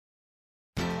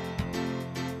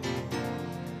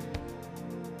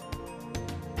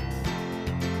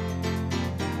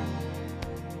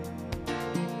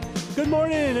Good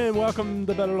morning and welcome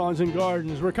to Better Lawns and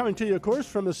Gardens. We're coming to you, of course,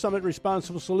 from the Summit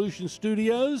Responsible Solutions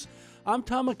Studios. I'm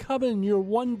Tom McCubbin, your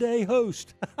one-day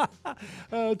host.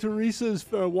 Teresa's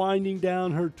winding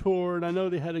down her tour, and I know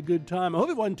they had a good time. I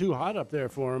hope it wasn't too hot up there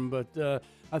for them, but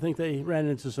I think they ran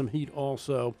into some heat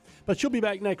also. But she'll be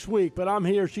back next week, but I'm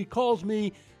here. She calls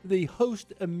me the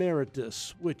host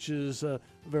emeritus, which is a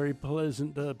very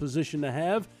pleasant position to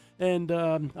have. And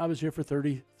I was here for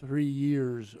 33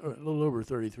 years, or a little over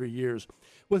 33 years.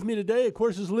 With me today, of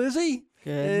course, is Lizzie.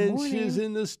 Good morning. She's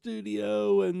in the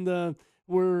studio, and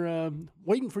we're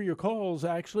waiting for your calls,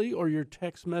 actually, or your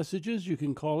text messages. You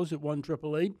can call us at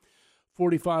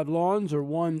 1-888-45-LAWNS or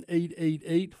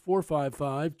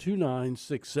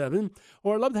 1-888-455-2967.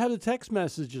 Or I'd love to have the text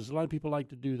messages. A lot of people like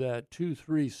to do that,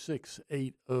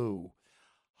 23680.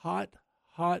 Hot,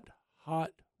 hot,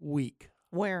 hot week.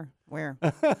 Where?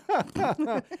 I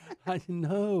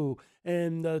know.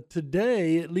 And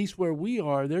today, at least where we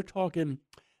are, they're talking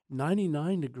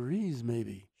 99 degrees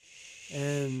maybe.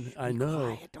 And I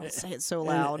know. Quiet. Don't say it so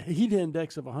loud. Heat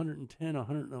index of 110,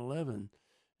 111.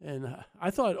 And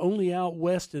I thought only out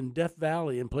west in Death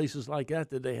Valley and places like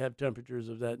that did they have temperatures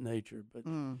of that nature. But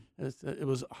it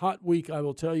was a hot week, I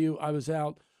will tell you. I was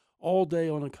out all day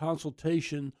on a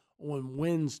consultation on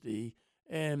Wednesday,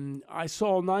 and I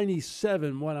saw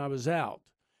 97 when I was out.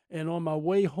 And on my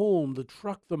way home, the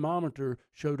truck thermometer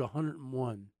showed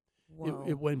 101.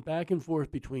 It went back and forth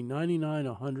between 99,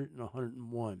 100, and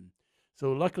 101.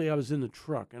 So luckily I was in the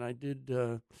truck, and I did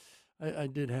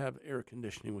have air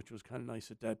conditioning, which was kind of nice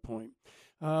at that point.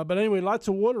 But anyway, lots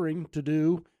of watering to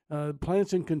do.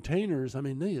 Plants in containers, I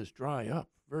mean, they just dry up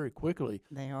very quickly.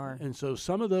 They are. And so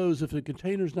some of those, if the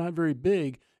container's not very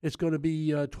big, it's going to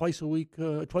be twice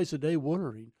a day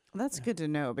watering. That's good to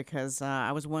know, because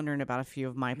I was wondering about a few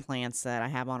of my plants that I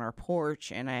have on our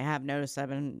porch, and I have noticed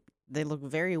they look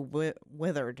very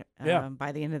withered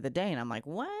by the end of the day, and I'm like,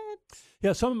 what?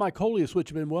 Yeah, some of my coleus, which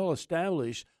have been well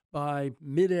established, by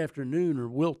mid-afternoon are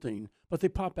wilting, but they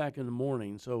pop back in the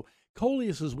morning. So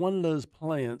coleus is one of those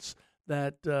plants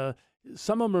that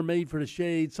some of them are made for the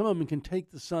shade. Some of them can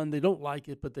take the sun. They don't like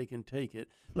it, but they can take it.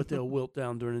 But they'll wilt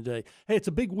down during the day. Hey, it's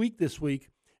a big week this week,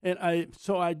 and I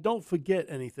don't forget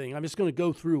anything. I'm just going to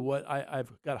go through what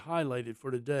I've got highlighted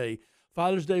for today.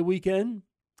 Father's Day weekend,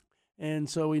 and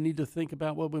so we need to think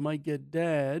about what we might get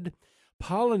Dad.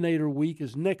 Pollinator week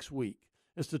is next week.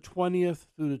 It's the 20th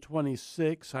through the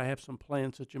 26th. I have some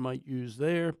plants that you might use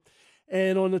there.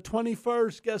 And on the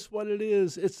 21st, guess what it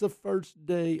is? It's the first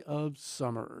day of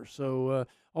summer. So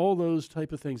all those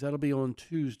type of things. That'll be on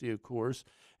Tuesday, of course.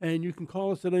 And you can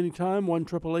call us at any time,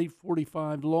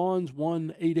 1-888-45-LAWNS,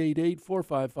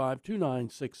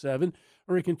 1-888-455-2967.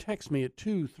 Or you can text me at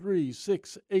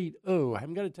 23680. I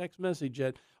haven't got a text message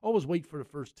yet. Always wait for the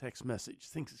first text message.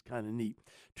 Thinks it's kind of neat.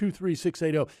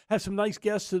 23680. Have some nice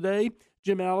guests today.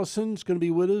 Jim Allison's going to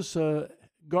be with us.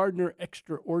 Gardener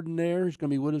extraordinaire. He's going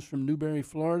to be with us from Newberry,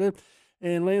 Florida.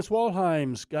 And Lance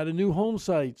Waldheim's got a new home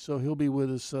site, so he'll be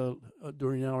with us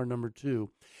during hour number 2.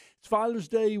 It's Father's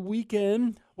Day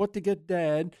weekend. What to get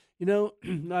Dad? You know,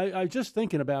 I was just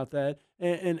thinking about that,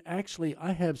 and actually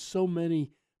I have so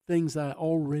many things I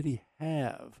already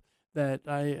have that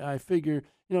I figure,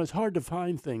 you know, it's hard to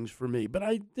find things for me. But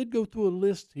I did go through a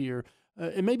list here,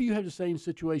 and maybe you have the same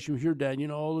situation with your dad. You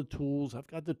know, all the tools. I've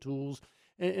got the tools.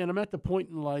 And I'm at the point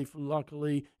in life,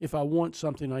 luckily, if I want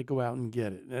something, I go out and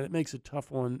get it. And it makes it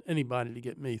tough on anybody to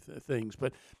get me things.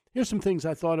 But here's some things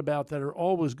I thought about that are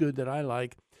always good that I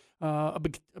like. A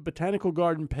botanical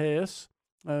garden pass.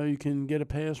 You can get a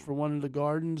pass for one of the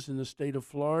gardens in the state of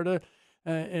Florida.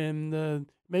 And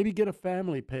maybe get a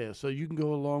family pass so you can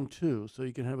go along too, so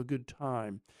you can have a good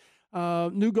time.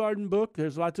 New garden book.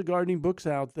 There's lots of gardening books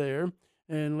out there.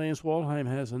 And Lance Waldheim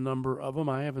has a number of them.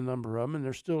 I have a number of them, and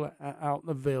they're still out and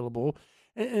available.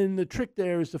 And the trick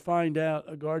there is to find out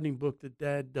a gardening book that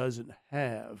Dad doesn't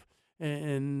have,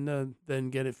 and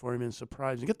then get it for him and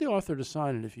surprise him. Get the author to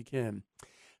sign it if you can.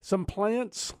 Some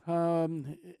plants,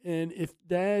 and if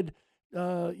Dad,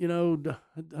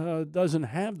 doesn't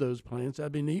have those plants,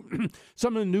 that'd be neat.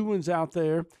 Some of the new ones out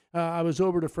there. I was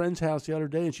over at a friend's house the other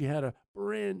day, and she had a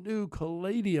brand new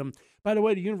caladium. By the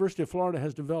way, the University of Florida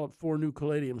has developed 4 new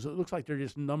caladiums. It looks like they're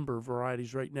just number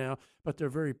varieties right now, but they're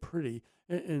very pretty.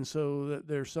 And so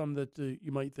there's some that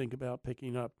you might think about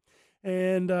picking up.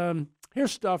 And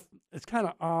here's stuff that's kind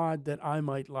of odd that I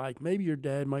might like. Maybe your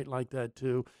dad might like that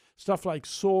too. Stuff like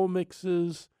soil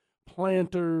mixes,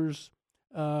 planters,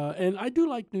 and I do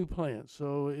like new plants.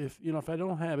 So if I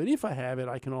don't have it, if I have it,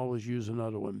 I can always use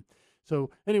another one.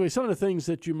 So anyway, some of the things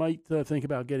that you might think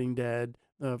about getting Dad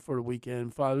for the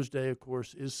weekend. Father's Day, of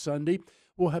course, is Sunday.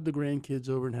 We'll have the grandkids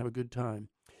over and have a good time.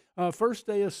 First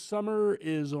day of summer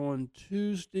is on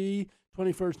Tuesday,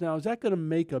 21st. Now, is that going to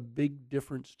make a big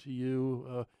difference to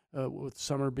you with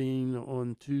summer being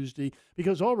on Tuesday?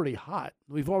 Because it's already hot.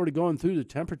 We've already gone through the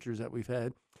temperatures that we've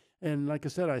had. And like I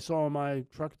said, I saw my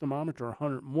truck thermometer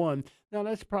 101. Now,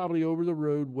 that's probably over the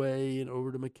roadway and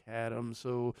over to McAdam,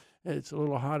 so it's a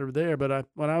little hotter there. But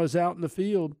when I was out in the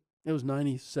field, it was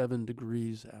 97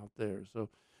 degrees out there. So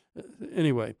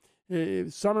anyway,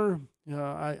 summer,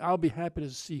 I'll be happy to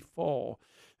see fall.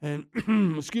 And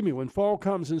excuse me, when fall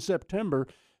comes in September,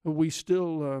 we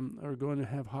still are going to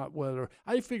have hot weather.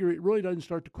 I figure it really doesn't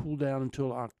start to cool down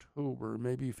until October.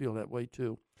 Maybe you feel that way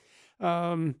too.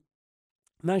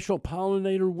 National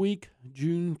Pollinator Week,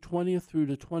 June 20th through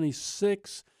the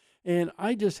 26th. And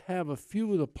I just have a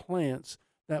few of the plants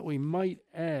that we might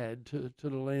add to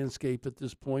the landscape at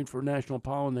this point for National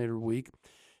Pollinator Week.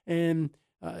 And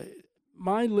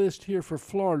my list here for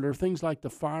Florida are things like the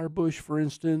firebush, for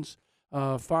instance,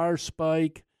 fire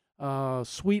spike,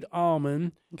 sweet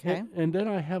almond. Okay. And then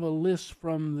I have a list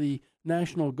from the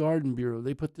National Garden Bureau.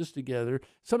 They put this together.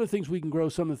 Some of the things we can grow,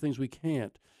 some of the things we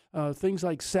can't. Things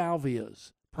like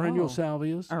salvias, perennial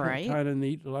salvias. All right. Kind of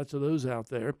neat. Lots of those out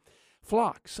there.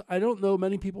 Phlox. I don't know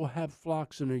many people have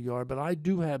phlox in their yard, but I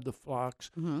do have the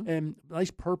phlox. Mm-hmm. And nice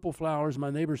purple flowers. My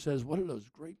neighbor says, what are those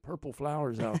great purple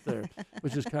flowers out there?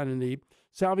 Which is kind of neat.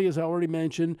 Salvias, I already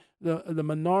mentioned. The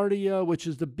Monardia, which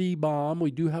is the bee balm.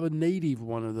 We do have a native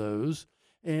one of those.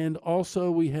 And also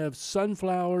we have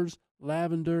sunflowers,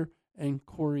 lavender, and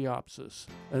coreopsis.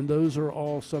 And those are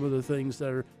all some of the things that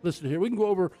are listed here. We can go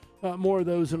over more of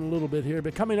those in a little bit here.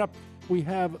 But coming up, we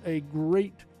have a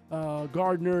great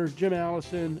gardener, Jim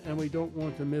Allison, and we don't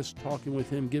want to miss talking with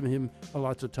him, giving him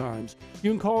lots of times.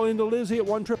 You can call into Lizzie at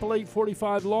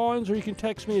 1-888-45-LAWNS, or you can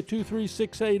text me at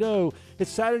 23680. It's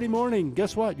Saturday morning.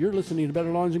 Guess what? You're listening to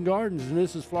Better Lawns and Gardens, and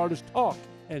this is Florida's Talk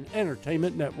and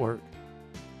Entertainment Network.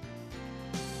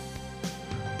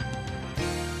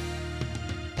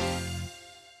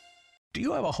 Do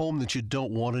you have a home that you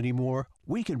don't want anymore?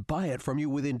 We can buy it from you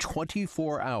within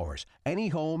 24 hours. Any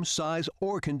home, size,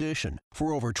 or condition.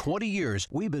 For over 20 years,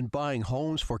 we've been buying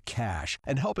homes for cash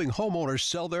and helping homeowners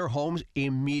sell their homes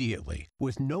immediately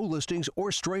with no listings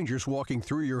or strangers walking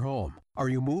through your home. Are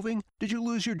you moving? Did you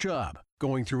lose your job?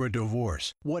 Going through a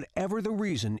divorce? Whatever the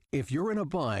reason, if you're in a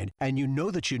bind and you know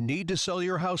that you need to sell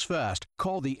your house fast,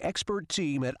 call the expert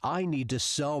team at I Need to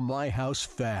Sell My House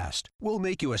Fast. We'll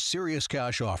make you a serious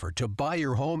cash offer to buy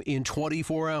your home in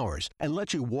 24 hours and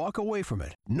let you walk away from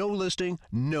it. No listing,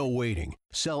 no waiting.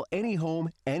 Sell any home,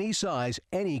 any size,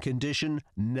 any condition,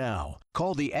 now.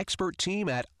 Call the expert team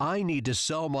at I Need to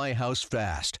Sell My House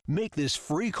Fast. Make this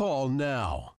free call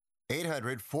now.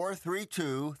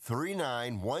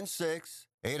 800-432-3916.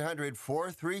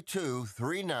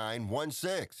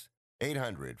 800-432-3916.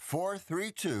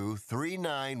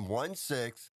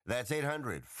 800-432-3916. That's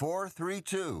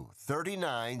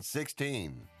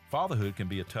 800-432-3916. Fatherhood can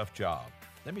be a tough job.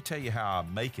 Let me tell you how I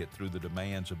make it through the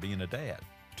demands of being a dad.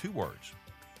 2 words: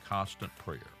 constant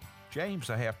prayer. James,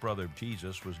 the half-brother of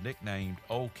Jesus, was nicknamed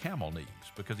Old Camel Knees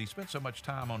because he spent so much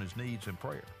time on his knees in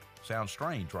prayer. Sounds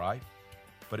strange, right?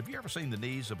 But have you ever seen the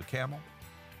knees of a camel?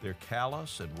 They're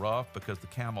callous and rough because the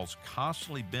camels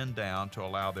constantly bend down to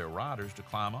allow their riders to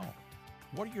climb on.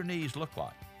 What do your knees look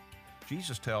like?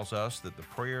 Jesus tells us that the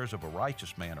prayers of a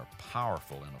righteous man are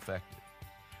powerful and effective.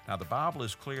 Now, the Bible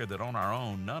is clear that on our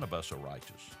own, none of us are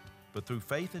righteous. But through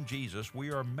faith in Jesus,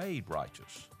 we are made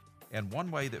righteous. And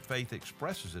one way that faith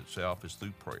expresses itself is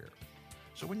through prayer.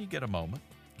 So when you get a moment,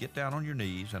 get down on your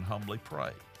knees and humbly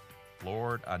pray.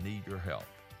 Lord, I need your help.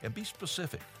 And be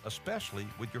specific, especially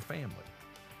with your family.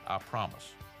 I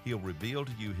promise He'll reveal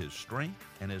to you His strength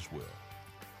and His will.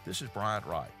 This is Bryant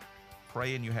Wright,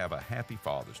 praying you have a happy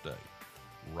Father's Day,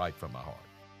 right from my heart.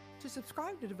 To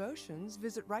subscribe to devotions,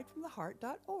 visit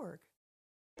rightfromtheheart.org.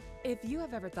 If you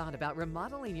have ever thought about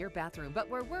remodeling your bathroom but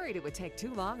were worried it would take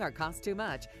too long or cost too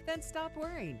much, then stop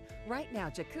worrying. Right now,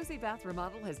 Jacuzzi Bath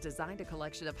Remodel has designed a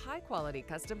collection of high-quality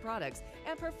custom products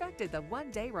and perfected the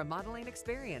one-day remodeling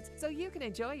experience so you can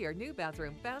enjoy your new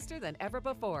bathroom faster than ever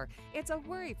before. It's a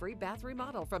worry-free bath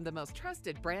remodel from the most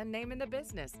trusted brand name in the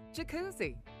business,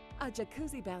 Jacuzzi. A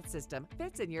jacuzzi bath system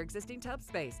fits in your existing tub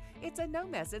space. It's a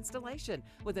no-mess installation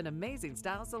with an amazing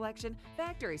style selection,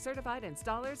 factory-certified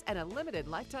installers, and a limited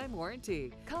lifetime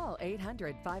warranty. Call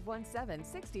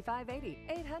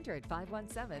 800-517-6580,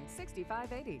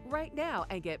 800-517-6580 right now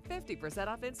and get 50%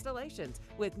 off installations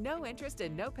with no interest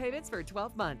and no payments for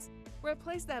 12 months.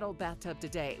 Replace that old bathtub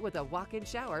today with a walk-in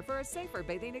shower for a safer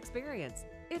bathing experience.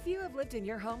 If you have lived in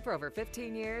your home for over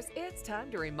 15 years, it's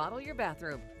time to remodel your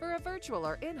bathroom. For a virtual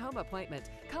or in-home appointment,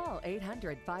 call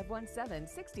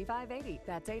 800-517-6580.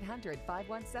 That's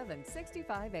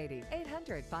 800-517-6580.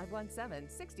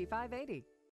 800-517-6580.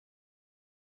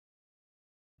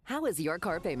 How is your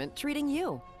car payment treating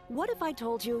you? What if I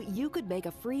told you you could make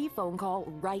a free phone call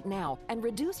right now and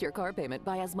reduce your car payment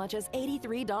by as much as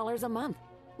 $83 a month?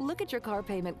 Look at your car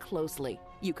payment closely.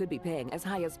 You could be paying as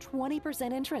high as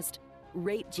 20% interest.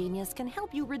 Rate Genius can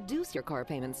help you reduce your car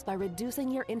payments by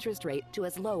reducing your interest rate to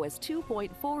as low as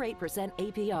 2.48%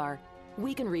 APR.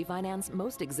 We can refinance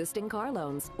most existing car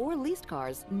loans or leased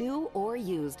cars, new or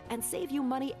used, and save you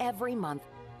money every month.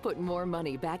 Put more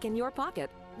money back in your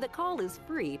pocket. The call is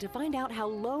free to find out how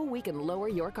low we can lower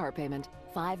your car payment.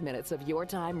 5 minutes of your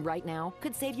time right now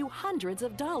could save you hundreds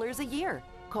of dollars a year.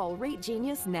 Call Rate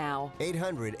Genius now.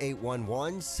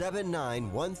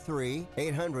 800-811-7913.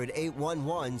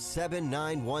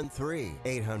 800-811-7913.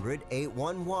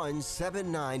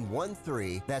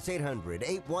 800-811-7913. That's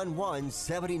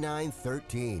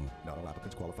 800-811-7913. Not all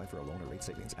applicants qualify for a loan or rate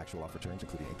savings. Actual offer terms,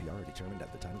 including APR, are determined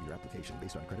at the time of your application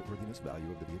based on creditworthiness, value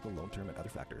of the vehicle, loan term, and other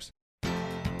factors.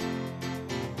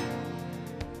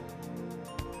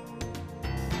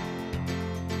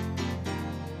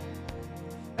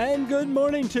 And good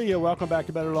morning to you. Welcome back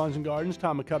to Better Lawns and Gardens.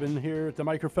 Tom McCubbin here at the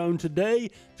microphone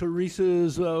today.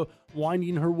 Teresa's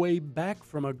winding her way back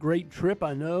from a great trip,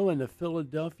 I know, in the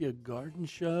Philadelphia Garden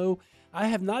Show. I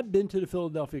have not been to the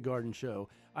Philadelphia Garden Show.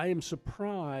 I am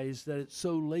surprised that it's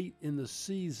so late in the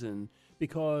season,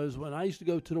 because when I used to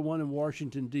go to the one in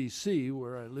Washington, D.C.,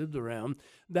 where I lived around,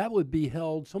 that would be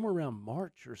held somewhere around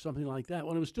March or something like that,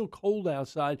 when it was still cold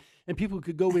outside and people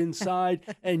could go inside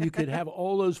and you could have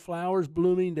all those flowers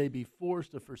blooming. They'd be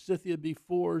forced, the forsythia would be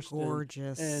forced.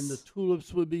 Gorgeous. And the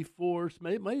tulips would be forced.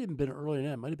 It might have even been earlier than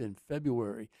that. It might have been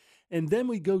February. And then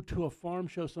we go to a farm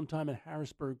show sometime in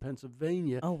Harrisburg,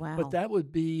 Pennsylvania. Oh, wow. But that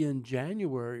would be in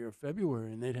January or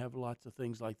February, and they'd have lots of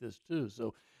things like this, too.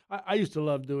 So I used to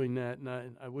love doing that,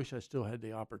 and I wish I still had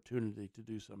the opportunity to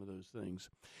do some of those things.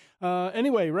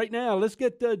 Anyway, right now, let's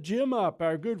get Jim up,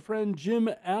 our good friend Jim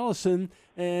Allison,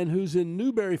 and who's in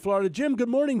Newberry, Florida. Jim, good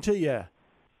morning to you.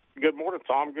 Good morning,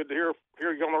 Tom. Good to hear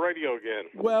you on the radio again.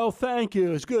 Well, thank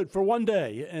you. It's good for one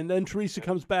day, and then Teresa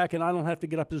comes back, and I don't have to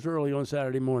get up as early on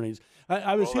Saturday mornings.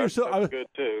 I was here, so that's good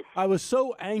too. I was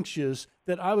so anxious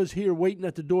that I was here waiting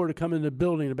at the door to come in the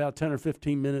building about 10 or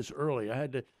 15 minutes early. I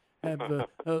had to have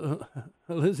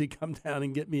Lizzie come down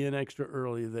and get me in extra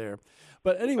early there.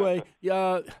 But anyway,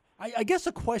 I guess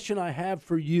a question I have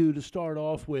for you to start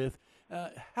off with: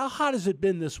 how hot has it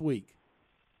been this week?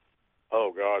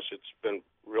 Oh gosh, it's been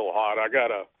real hot. I got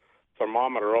a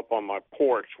thermometer up on my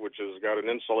porch, which has got an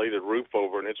insulated roof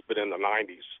over, and it's been in the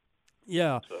 90s.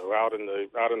 Yeah. So out in the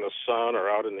sun or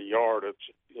out in the yard,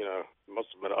 it's it must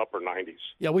have been upper 90s.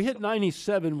 Yeah, we hit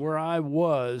 97 where I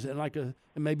was, and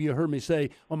and maybe you heard me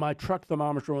say, on my truck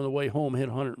thermometer on the way home hit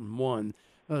 101.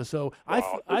 This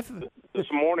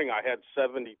morning I had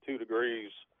 72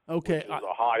 degrees. Okay, which is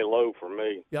a high-low for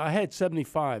me. Yeah, I had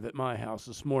 75 at my house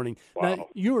this morning. Wow. Now,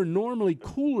 you are normally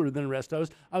cooler than the rest of us.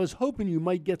 I was hoping you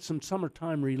might get some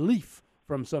summertime relief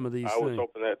from some of these things. I was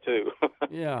hoping that too.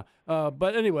 Yeah,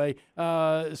 but anyway,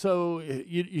 so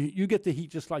you get the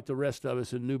heat just like the rest of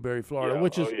us in Newberry, Florida,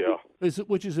 which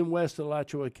is in west of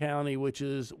Alachua County, which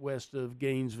is west of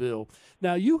Gainesville.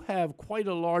 Now, you have quite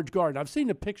a large garden. I've seen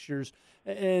the pictures,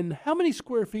 and how many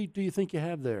square feet do you think you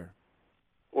have there?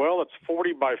 Well, it's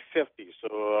 40 by 50,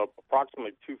 so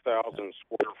approximately 2,000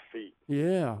 square feet.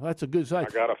 Yeah, that's a good size.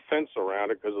 I got a fence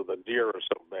around it because of the deer are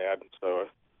so bad.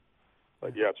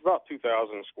 But yeah, it's about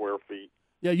 2,000 square feet.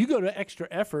 Yeah, you go to extra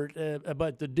effort,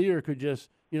 but the deer could just,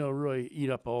 really eat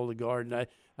up all the garden.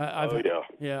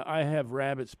 I have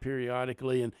rabbits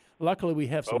periodically, and luckily we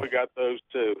have some. Oh, we got those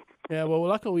too. Yeah, well,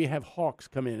 luckily we have hawks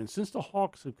come in, and since the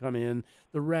hawks have come in,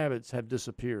 the rabbits have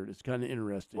disappeared. It's kind of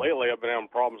interesting. Lately, I've been having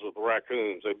problems with the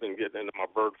raccoons. They've been getting into my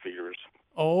bird feeders.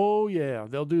 Oh yeah,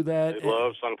 they'll do that. They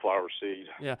love sunflower seed.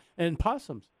 Yeah, and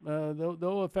possums.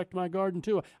 They'll affect my garden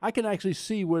too. I can actually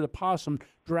see where the possum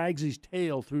drags his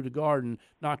tail through the garden,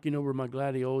 knocking over my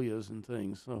gladiolus and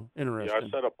things. So interesting. Yeah, I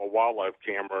set up a wildlife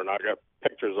camera, and I got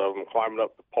pictures of them climbing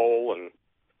up the pole and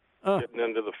getting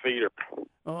into the feeder.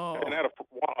 Oh. And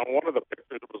on one of the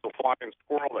pictures was a flying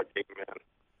squirrel that came in.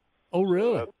 Oh,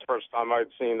 really? That's the first time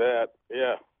I'd seen that.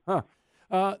 Yeah. Huh.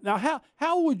 Now,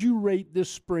 how would you rate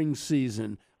this spring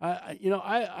season?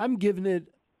 I'm giving it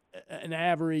an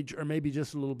average or maybe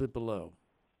just a little bit below.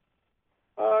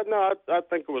 No, I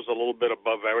think it was a little bit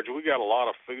above average. We got a lot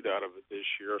of food out of it this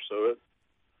year, so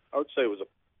I would say it was a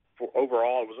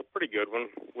overall, it was a pretty good one.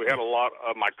 We had a lot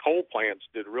of my cold plants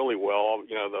did really well.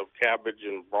 You know, the cabbage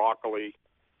and broccoli,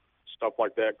 stuff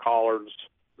like that, collards,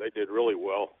 they did really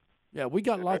well. Yeah, we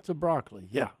got lots of broccoli.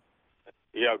 Yeah.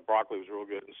 Yeah, broccoli was real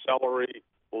good. And celery,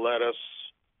 lettuce,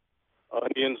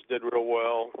 onions did real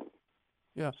well.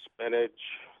 Yeah. Spinach.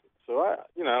 So,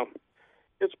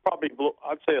 it's probably,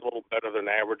 I'd say, a little better than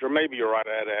average, or maybe you're right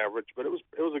at average, but it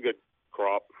was a good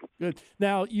crop. Good.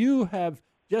 Now, you have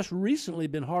just recently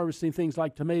been harvesting things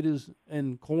like tomatoes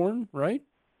and corn, right?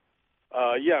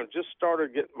 Yeah, just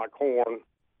started getting my corn,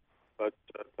 but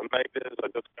tomatoes, I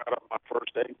just got up my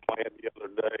first eggplant the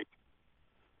other day,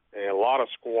 and a lot of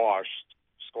squash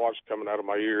coming out of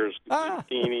my ears,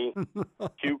 zucchini,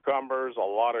 cucumbers, a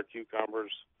lot of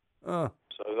cucumbers.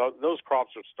 So those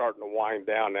crops are starting to wind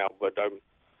down now, but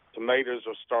tomatoes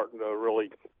are starting to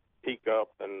really peak up,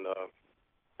 and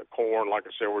the corn, like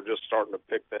I said, we're just starting to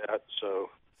pick that. So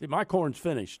see, my corn's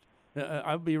finished.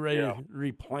 I'll be ready to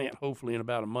replant hopefully in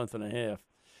about a month and a half.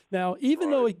 Now,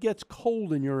 even though it gets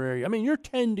cold in your area, I mean, you're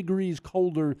 10 degrees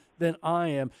colder than I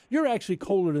am. You're actually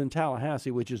colder than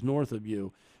Tallahassee, which is north of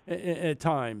you at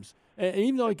times. And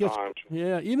even though it gets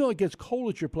even though it gets cold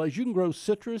at your place, you can grow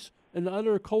citrus and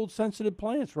other cold-sensitive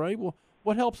plants, right? Well,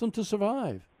 what helps them to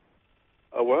survive?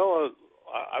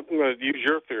 I'm going to use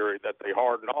your theory that they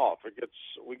harden off.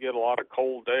 We get a lot of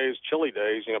cold days, chilly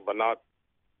days, but not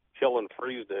kill and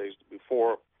freeze days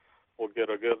before we'll get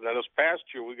a good. Now this past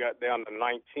year we got down to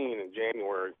 19 in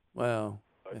January. Wow.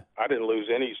 I didn't lose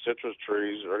any citrus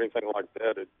trees or anything like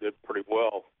that. It did pretty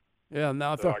well. Yeah.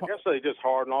 Now, so I guess they just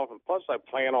harden off, and plus I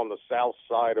plant on the south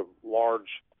side of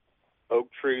large oak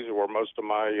trees, where most of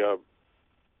my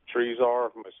trees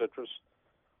are, my citrus.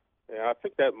 Yeah, I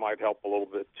think that might help a little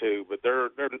bit too. But they're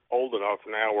old enough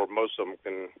now where most of them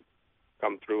can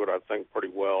come through it, I think, pretty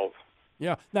well.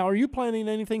 Yeah. Now, are you planning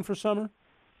anything for summer?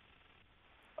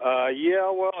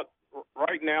 Yeah. Well,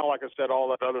 right now, like I said, all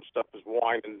that other stuff is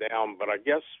winding down. But I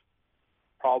guess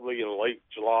probably in late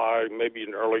July, maybe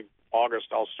in early August,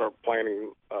 I'll start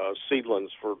planting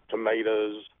seedlings for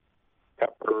tomatoes,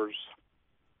 peppers,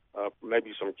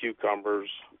 maybe some cucumbers.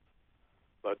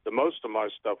 But the most of my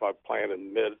stuff I plant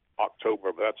in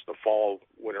mid-October. But that's the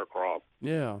fall-winter crop.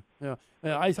 Yeah.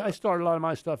 I start a lot of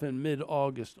my stuff in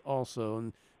mid-August also,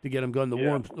 and to get them going,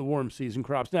 the warm season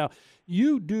crops. Now,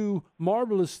 you do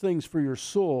marvelous things for your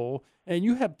soil, and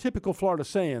you have typical Florida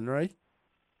sand, right?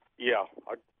 Yeah,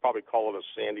 I'd probably call it a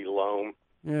sandy loam.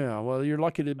 Yeah, well, you're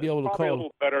lucky to be able to call it. Probably a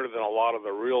little better than a lot of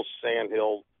the real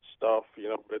sandhill stuff,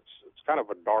 but it's kind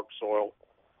of a dark soil.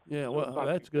 Yeah, so well,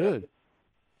 that's good.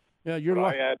 Yeah, you're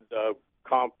lucky. lucky. I had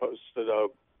compost.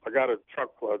 I got a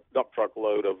dump truck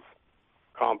load of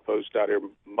compost out here,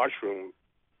 mushroom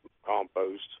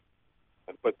compost,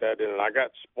 and put that in. And I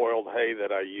got spoiled hay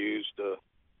that I used to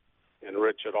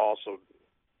enrich it also.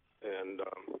 And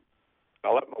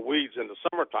I let my weeds in the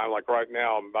summertime. Like right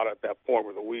now, I'm about at that point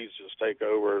where the weeds just take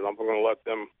over, and I'm going to let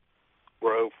them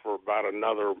grow for about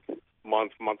another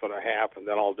month and a half, and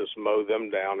then I'll just mow them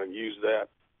down and use that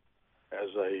as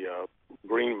a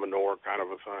green manure kind of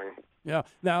a thing. Yeah.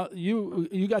 Now,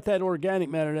 you got that organic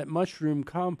matter, that mushroom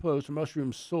compost or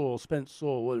mushroom soil, spent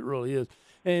soil, what it really is.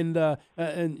 And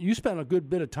you spent a good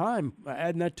bit of time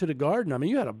adding that to the garden. I mean,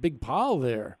 you had a big pile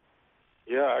there.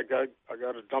 Yeah, I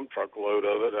got a dump truck load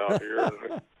of it out here. And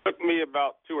it took me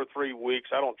about 2 or 3 weeks.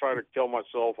 I don't try to kill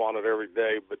myself on it every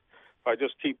day, but if I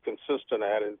just keep consistent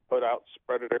at it and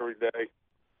spread it every day,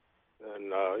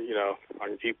 then, I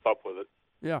can keep up with it.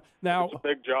 Yeah. Now, it's a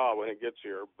big job when it gets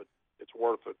here, but it's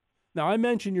worth it. Now, I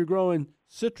mentioned you're growing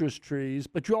citrus trees,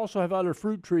 but you also have other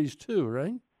fruit trees too,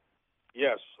 right?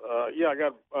 Yes. I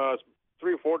got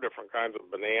 3 or 4 different kinds of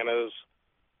bananas.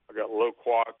 I got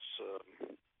loquats,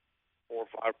 4 or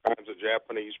 5 kinds of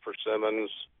Japanese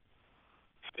persimmons,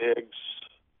 figs,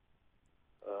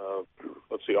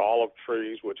 olive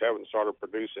trees, which haven't started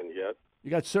producing yet. You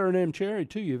got Suriname cherry,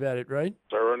 too. You've added, right?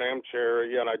 Suriname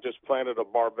cherry, and I just planted a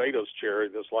Barbados cherry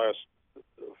this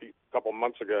couple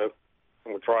months ago,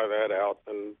 and we'll try that out.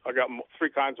 And I got 3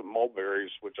 kinds of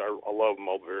mulberries, which I love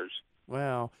mulberries.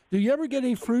 Wow. Do you ever get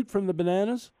any fruit from the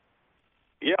bananas?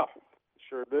 Yeah,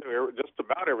 sure do. Just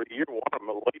about every year, one of them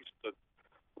at least.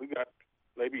 We got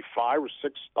maybe 5 or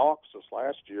 6 stalks this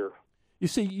last year. You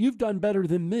see, you've done better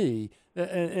than me,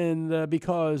 and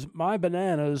because my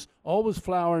bananas always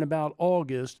flower in about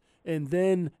August, and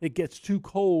then it gets too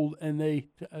cold, and they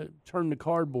turn to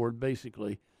cardboard,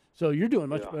 basically. So you're doing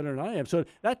much better than I am. So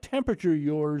that temperature of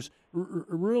yours,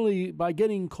 really, by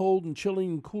getting cold and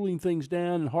chilling and cooling things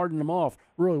down and hardening them off,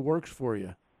 really works for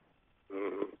you.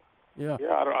 Mm-hmm. Yeah.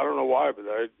 Yeah, I don't know why, but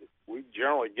we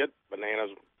generally get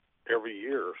bananas every 40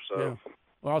 years. So. Yeah.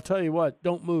 Well, I'll tell you what,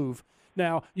 don't move.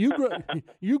 Now, you grow,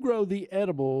 you grow the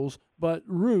edibles, but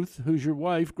Ruth, who's your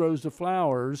wife, grows the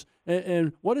flowers.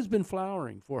 And what has been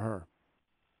flowering for her?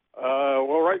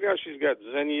 Well, right now she's got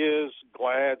zinnias,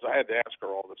 glads. I had to ask her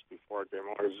all this before I came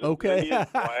on. Okay. Zinnias,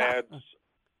 glads,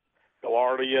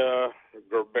 gaillardia,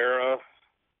 gerbera.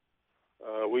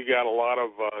 We got a lot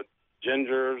of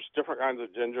gingers, different kinds of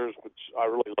gingers, which I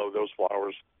really love those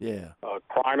flowers. Yeah.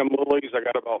 Crinum lilies. I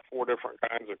got about 4 different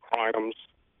kinds of crinums.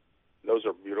 Those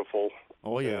are beautiful.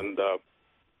 Oh, yeah. And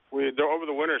over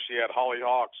the winter, she had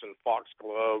hollyhocks and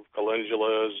foxglove,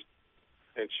 calendulas,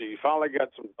 and she finally got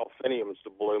some delphiniums to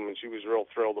bloom, and she was real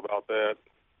thrilled about that.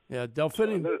 Yeah,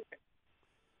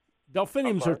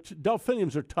 delphiniums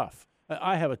are tough.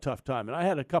 I have a tough time, and I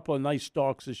had a couple of nice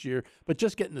stalks this year, but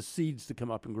just getting the seeds to come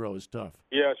up and grow is tough.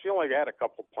 Yeah, she only had a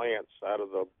couple plants out of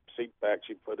the seed pack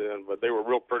she put in, but they were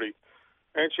real pretty.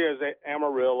 And she has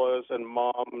amaryllis and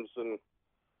mums, and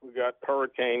we got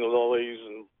hurricane lilies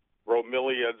and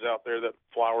bromeliads out there that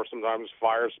flower sometimes,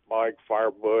 fire spike,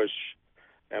 firebush,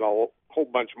 and a whole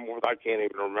bunch more that I can't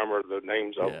even remember the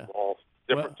names of all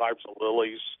different types of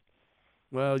lilies.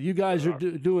 Well, you guys are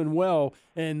doing well,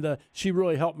 and she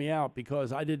really helped me out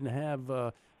because I didn't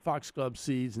have foxglove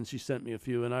seeds, and she sent me a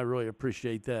few, and I really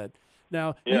appreciate that.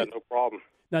 Now, no problem.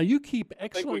 Now, you keep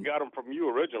excellent... I think we got them from you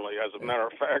originally, as a matter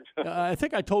of fact. I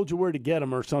think I told you where to get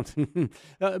them or something.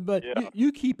 But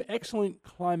you keep excellent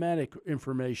climatic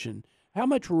information. How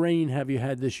much rain have you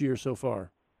had this year so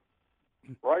far?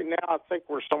 Right now, I think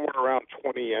we're somewhere around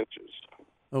 20 inches.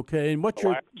 Okay, and what's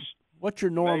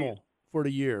your normal for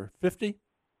the year? 50?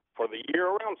 For the year,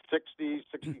 around 60,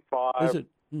 65. Is it?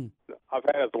 I've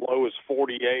had as low as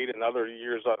 48, and other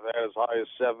years I've had as high as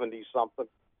 70-something.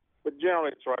 But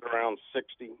generally, it's right around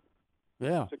 60,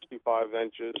 65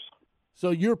 inches. So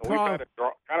you're we've had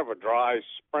kind of a dry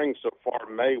spring so far.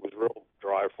 May was real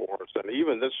dry for us, and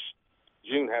even this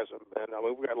June hasn't been. I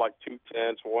mean, we got like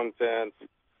 2/10, 1/10,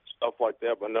 stuff like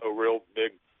that, but no real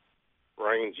big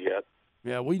rains yet.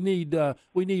 Yeah, we need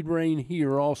rain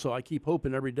here also. I keep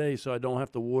hoping every day so I don't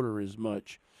have to water as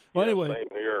much. Well, anyway, same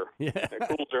here. Yeah, it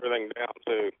cools everything down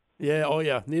too. Yeah, oh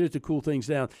yeah, needed to cool things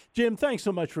down. Jim, thanks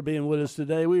so much for being with us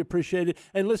today. We appreciate it.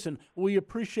 And listen, we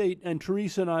appreciate, and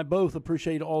Teresa and I both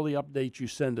appreciate all the updates you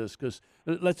send us because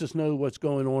it lets us know what's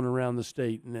going on around the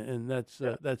state, and that's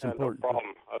important. No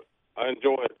problem. I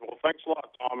enjoy it. Well, thanks a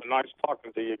lot, Tom, and nice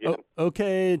talking to you again.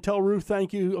 Okay, and tell Ruth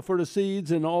thank you for the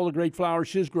seeds and all the great flowers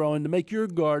she's growing to make your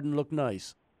garden look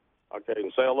nice. Okay,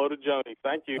 and say hello to Joni.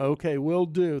 Thank you. Okay, will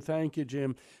do. Thank you,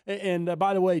 Jim. And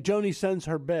by the way, Joni sends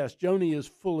her best. Joni is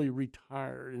fully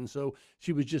retired, and so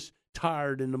she was just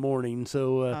tired in the morning.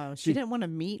 So she didn't want to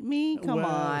meet me? Come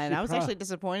on. I was actually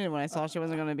disappointed when I saw she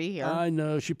wasn't going to be here. I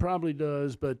know. She probably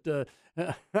does, but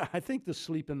I think the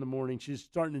sleep in the morning, she's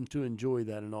starting to enjoy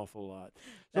that an awful lot.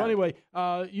 So anyway,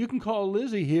 you can call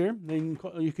Lizzie here.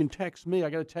 You can text me. I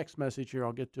got a text message here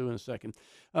I'll get to in a second.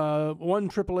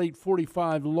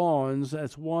 1-888-45-LAWNS.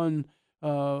 That's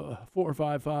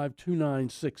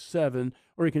 1-455-2967.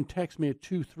 Or you can text me at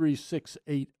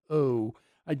 23680.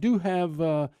 I do have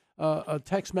a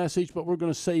text message, but we're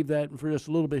going to save that for just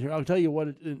a little bit here. I'll tell you what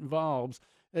it involves.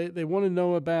 They want to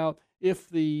know about if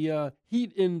the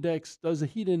heat index, does the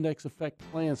heat index affect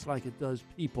plants like it does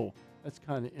people? That's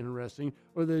kind of interesting.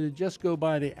 Or did it just go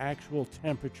by the actual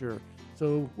temperature?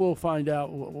 So we'll find out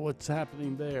what's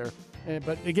happening there.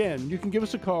 But again, you can give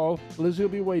us a call. Lizzie will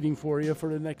be waiting for you for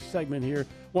the next segment here.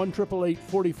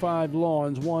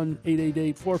 1-888-45-LAWNS,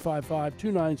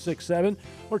 1-888-455-2967.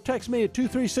 Or text me at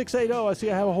 23680. I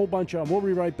see I have a whole bunch of them. We'll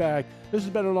be right back. This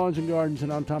is Better Lawns and Gardens,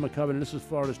 and I'm Tom McCubbin, and this is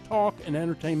Florida's Talk and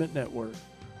Entertainment Network.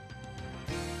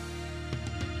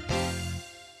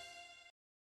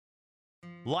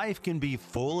 Life can be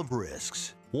full of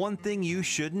risks. One thing you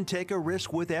shouldn't take a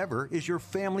risk with ever is your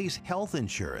family's health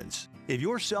insurance. If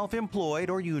you're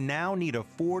self-employed or you now need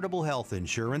affordable health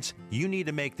insurance, you need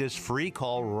to make this free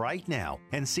call right now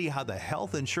and see how the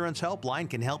Health Insurance Helpline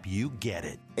can help you get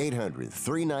it.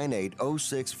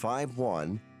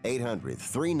 800-398-0651.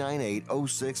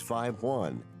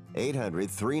 800-398-0651.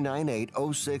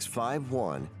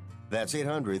 800-398-0651. That's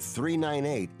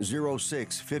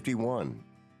 800-398-0651.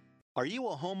 Are you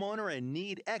a homeowner and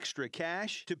need extra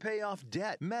cash to pay off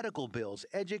debt, medical bills,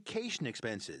 education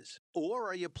expenses? Or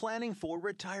are you planning for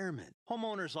retirement?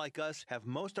 Homeowners like us have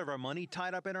most of our money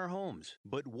tied up in our homes.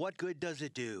 But what good does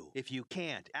it do if you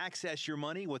can't access your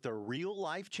money with a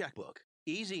real-life checkbook?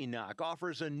 Easy Knock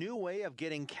offers a new way of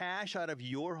getting cash out of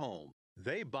your home.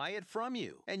 They buy it from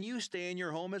you, and you stay in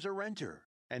your home as a renter.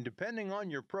 And depending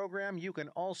on your program, you can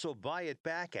also buy it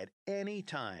back at any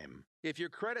time. If your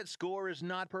credit score is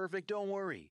not perfect, don't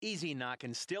worry. Easy Knock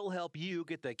can still help you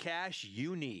get the cash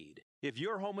you need. If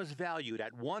your home is valued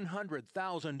at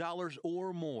 $100,000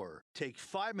 or more, take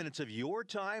 5 minutes of your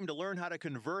time to learn how to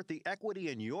convert the equity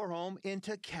in your home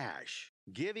into cash.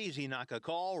 Give Easy Knock a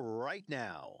call right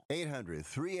now.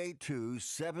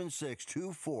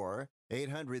 800-382-7624.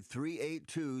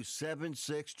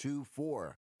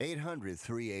 800-382-7624.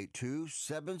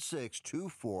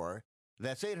 800-382-7624.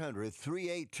 That's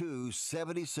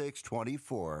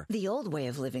 800-382-7624. The old way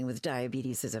of living with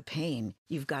diabetes is a pain.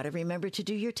 You've got to remember to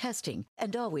do your testing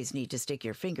and always need to stick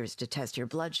your fingers to test your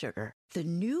blood sugar. The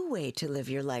new way to live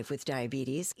your life with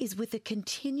diabetes is with a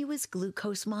continuous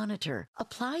glucose monitor.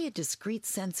 Apply a discrete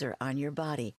sensor on your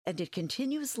body, and it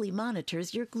continuously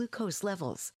monitors your glucose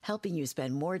levels, helping you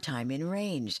spend more time in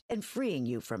range and freeing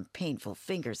you from painful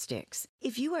finger sticks.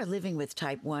 If you are living with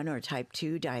type 1 or type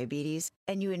 2 diabetes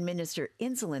and you administer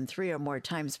insulin 3 or more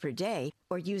times per day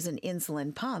or use an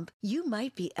insulin pump, you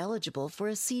might be eligible for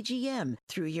a CGM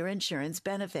through your insurance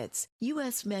benefits.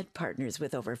 U.S. Med partners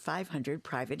with over 500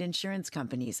 private insurance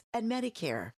companies and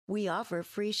Medicare. We offer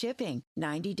free shipping,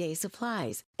 90-day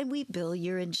supplies, and we bill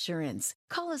your insurance.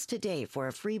 Call us today for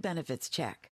a free benefits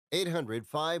check.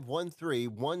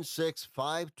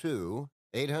 800-513-1652.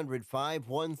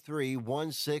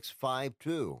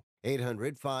 800-513-1652.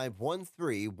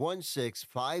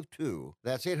 800-513-1652.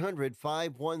 That's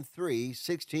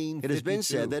 800-513-1652. It has been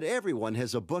said that everyone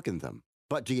has a book in them.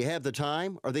 But do you have the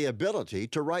time or the ability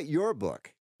to write your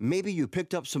book? Maybe you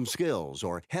picked up some skills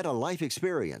or had a life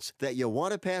experience that you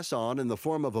want to pass on in the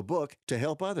form of a book to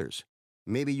help others.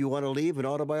 Maybe you want to leave an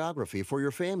autobiography for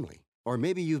your family. Or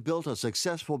maybe you've built a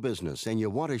successful business and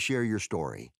you want to share your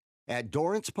story. At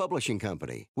Dorrance Publishing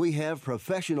Company, we have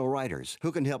professional writers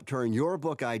who can help turn your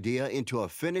book idea into a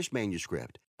finished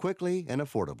manuscript quickly and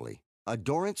affordably. A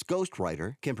Dorrance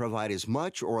ghostwriter can provide as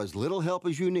much or as little help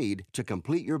as you need to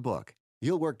complete your book.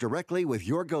 You'll work directly with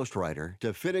your ghostwriter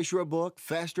to finish your book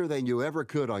faster than you ever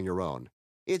could on your own.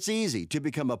 It's easy to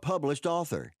become a published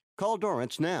author. Call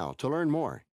Dorrance now to learn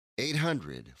more.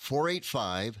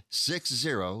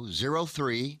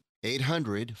 800-485-6003.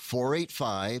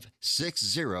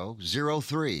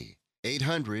 800-485-6003.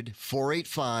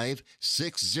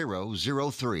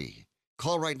 800-485-6003.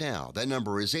 Call right now. That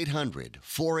number is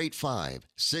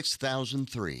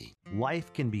 800-485-6003.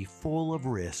 Life can be full of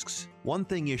risks. One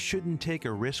thing you shouldn't take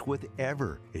a risk with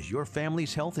ever is your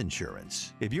family's health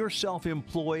insurance. If you're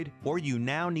self-employed or you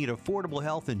now need affordable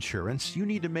health insurance, you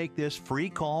need to make this free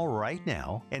call right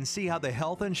now and see how the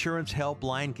Health Insurance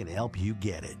Helpline can help you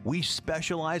get it. We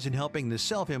specialize in helping the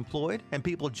self-employed and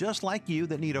people just like you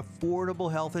that need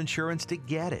affordable health insurance to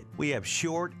get it. We have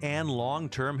short and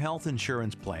long-term health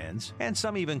insurance plans, and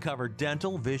some even cover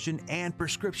dental, vision, and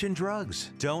prescription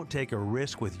drugs. Don't take a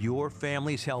risk with your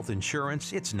family's health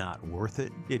insurance. It's not worth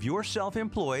it. If you're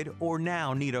self-employed or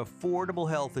now need affordable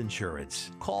health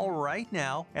insurance, call right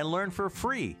now and learn for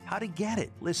free how to get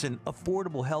it. Listen,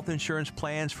 affordable health insurance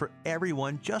plans for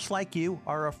everyone just like you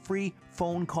are a free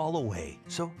phone call away.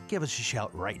 So give us a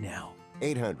shout right now.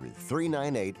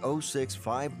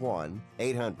 800-398-0651.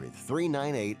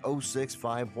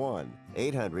 800-398-0651.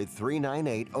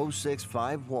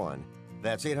 800-398-0651.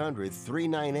 That's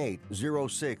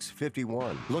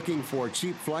 800-398-0651. Looking for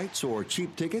cheap flights or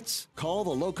cheap tickets? Call the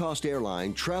low-cost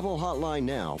airline travel hotline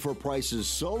now for prices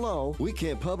so low we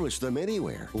can't publish them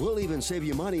anywhere. We'll even save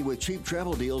you money with cheap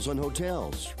travel deals on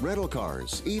hotels, rental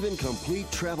cars, even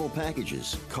complete travel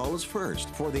packages. Call us first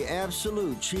for the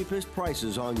absolute cheapest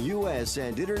prices on U.S.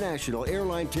 and international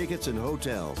airline tickets and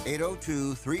hotels.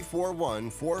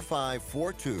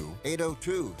 802-341-4542.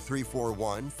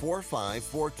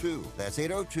 802-341-4542. That's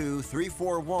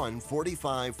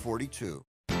 802-341-4542.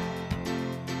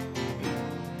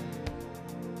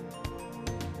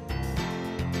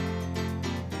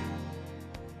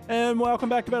 And welcome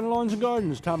back to Better Lawns and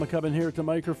Gardens. Tom McCubbin here at the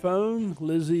microphone.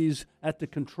 Lizzie's at the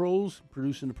controls,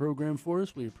 producing the program for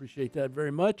us. We appreciate that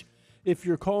very much. If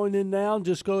you're calling in now,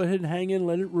 just go ahead and hang in,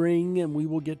 let it ring, and we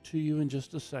will get to you in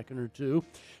just a second or two.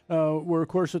 We're, of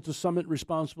course, at the Summit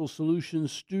Responsible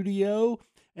Solutions studio.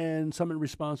 And Summit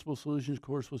Responsible Solutions, of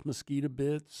course, was mosquito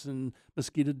bits and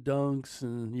mosquito dunks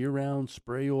and year-round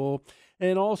spray oil.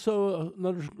 And also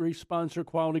another great sponsor,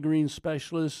 Quality Green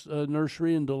Specialist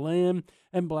Nursery in DeLand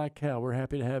and Black Cow. We're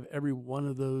happy to have every one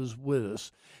of those with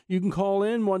us. You can call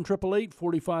in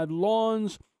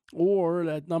 1-888-45-LAWNS, or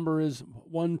that number is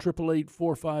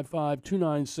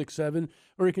 1-888-455-2967,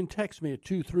 or you can text me at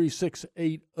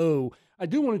 23680. I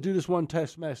do want to do this one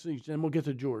text message, and we'll get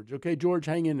to George. Okay, George,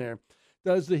 hang in there.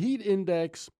 Does the heat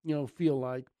index, feel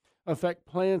like, affect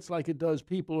plants like it does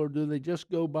people, or do they just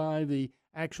go by the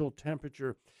actual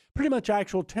temperature? Pretty much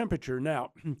actual temperature.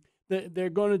 Now, they're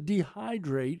going to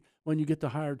dehydrate when you get to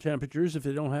higher temperatures if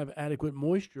they don't have adequate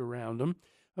moisture around them.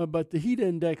 But the heat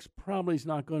index probably is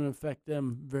not going to affect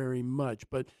them very much.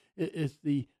 But it's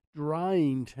the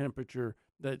drying temperature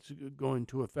that's going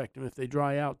to affect them if they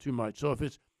dry out too much. So if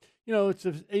it's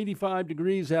 85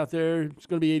 degrees out there, it's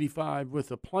going to be 85 with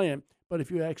the plant. But if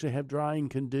you actually have drying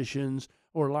conditions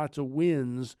or lots of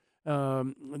winds,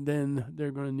 then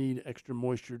they're going to need extra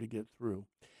moisture to get through.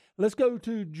 Let's go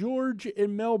to George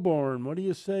in Melbourne. What do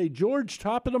you say? George,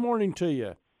 top of the morning to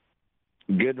you.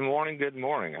 Good morning. Good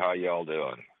morning. How y'all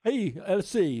doing? Hey, let's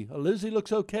see. Lizzie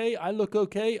looks okay. I look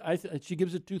okay. She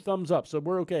gives it 2 thumbs up, so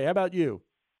we're okay. How about you?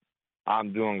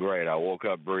 I'm doing great. I woke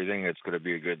up breathing. It's going to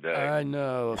be a good day. I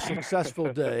know.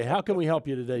 Successful day. How can we help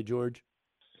you today, George?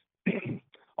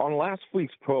 On last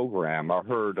week's program, I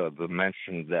heard the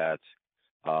mention that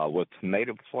with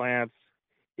tomato plants,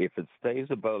 if it stays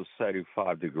above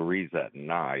 75 degrees at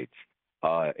night,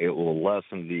 it will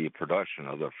lessen the production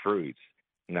of the fruits.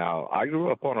 Now, I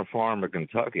grew up on a farm in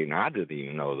Kentucky, and I didn't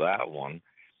even know that one.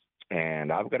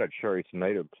 And I've got a cherry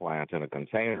tomato plant in a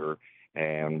container,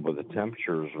 and with the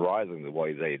temperatures rising the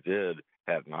way they did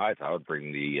at night, I would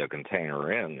bring the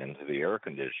container into the air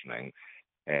conditioning,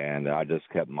 and I just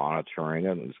kept monitoring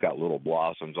it. It's got little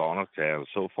blossoms on it, and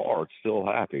so far it's still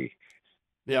happy.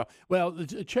 Yeah, well,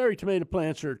 the cherry tomato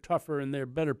plants are tougher, and they're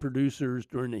better producers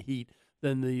during the heat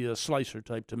than the slicer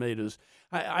type tomatoes.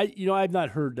 I've not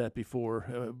heard that before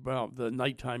about the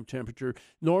nighttime temperature.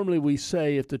 Normally, we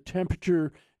say if the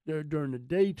temperature during the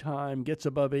daytime gets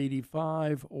above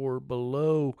 85 or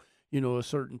below, a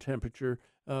certain temperature,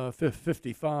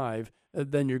 55,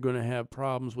 then you're going to have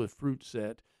problems with fruit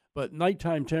set. But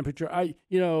nighttime temperature,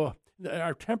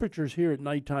 our temperatures here at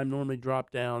nighttime normally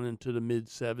drop down into the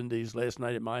mid-70s. Last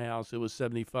night at my house, it was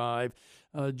 75.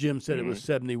 Jim said it was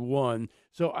 71.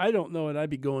 So I don't know, and I'd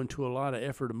be going to a lot of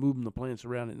effort of moving the plants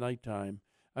around at nighttime.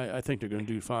 I think they're going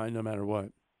to do fine no matter what.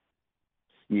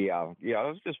 Yeah, I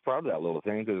was just proud of that little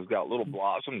thing because it's got little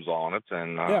blossoms on it,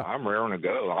 and I'm raring to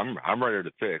go. I'm ready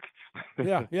to pick.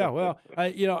 Yeah. Well,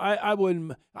 I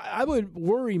would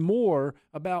worry more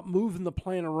about moving the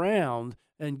plant around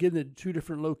and getting it to 2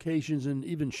 different locations and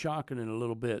even shocking it a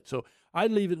little bit. So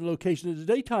I'd leave it in location. The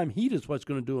daytime heat is what's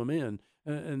going to do them in,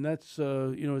 and that's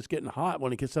it's getting hot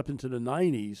when it gets up into the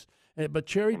 90s. But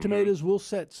cherry tomatoes will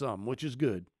set some, which is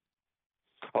good.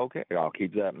 Okay, I'll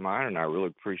keep that in mind, and I really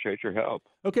appreciate your help.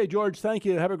 Okay, George, thank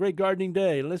you. Have a great gardening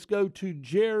day. Let's go to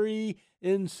Jerry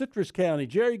in Citrus County.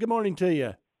 Jerry, good morning to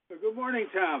you. Good morning,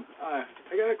 Tom. I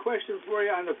got a question for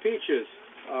you on the peaches.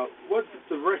 What's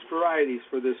the best varieties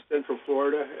for this Central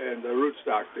Florida and the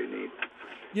rootstock they need?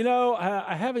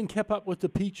 I haven't kept up with the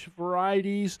peach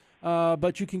varieties,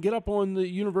 but you can get up on the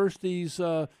university's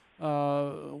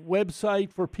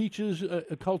website for peaches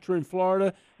culture in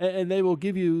Florida, and they will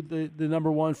give you the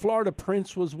number one. Florida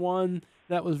Prince was one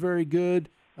that was very good.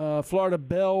 Florida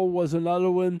Belle was another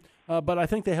one, but I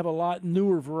think they have a lot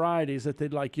newer varieties that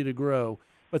they'd like you to grow.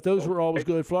 But those were always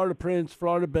good. Florida Prince,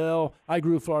 Florida Belle. I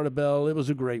grew Florida Belle. It was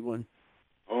a great one.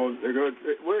 Oh, they're good.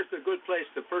 Where's the good place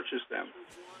to purchase them?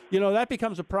 That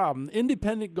becomes a problem.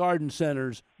 Independent garden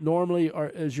centers normally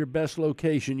is your best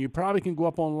location. You probably can go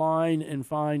up online and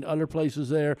find other places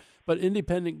there, but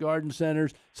independent garden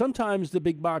centers, sometimes the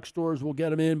big box stores will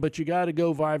get them in, but you got to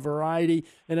go by variety,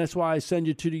 and that's why I send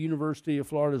you to the University of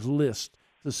Florida's list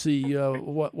to see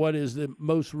what is the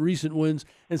most recent ones,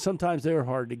 and sometimes they're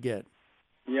hard to get.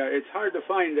 Yeah, it's hard to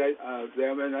find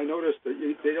them, and I noticed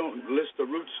that they don't list the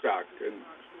rootstock, and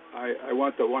I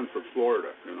want the one for Florida,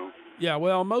 Yeah,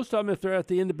 well, most of them, if they're at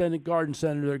the independent garden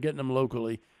center, they're getting them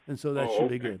locally, and so that should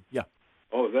be good. Yeah.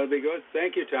 Oh, that'll be good.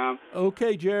 Thank you, Tom.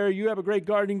 Okay, Jerry, you have a great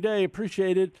gardening day.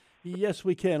 Appreciate it. Yes,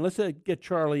 we can. Let's get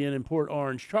Charlie in Port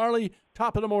Orange. Charlie,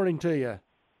 top of the morning to you.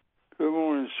 Good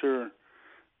morning, sir.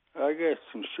 I got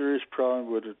some serious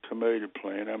problem with a tomato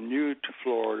plant. I'm new to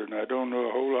Florida, and I don't know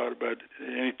a whole lot about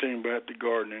anything about the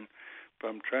gardening, but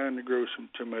I'm trying to grow some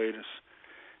tomatoes.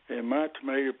 And my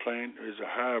tomato plant is a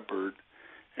hybrid,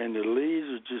 and the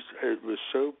leaves it was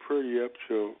so pretty up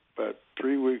till about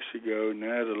 3 weeks ago.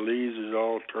 Now the leaves is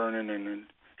all turning, and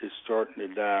it's starting to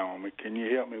die on me. Can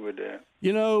you help me with that?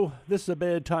 This is a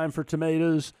bad time for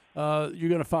tomatoes. You're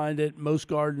going to find that most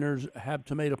gardeners have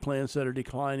tomato plants that are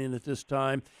declining at this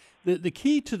time. The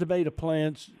key to tomato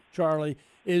plants, Charlie,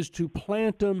 is to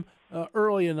plant them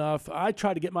early enough. I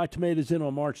try to get my tomatoes in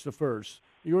on March the 1st.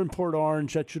 You're in Port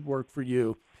Orange, that should work for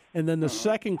you. And then the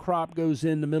second crop goes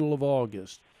in the middle of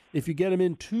August. If you get them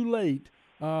in too late,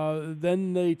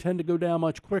 then they tend to go down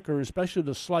much quicker, especially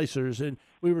the slicers. And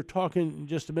we were talking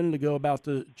just a minute ago about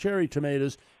the cherry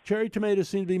tomatoes. Cherry tomatoes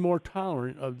seem to be more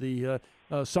tolerant of the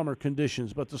summer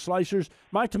conditions, but the slicers,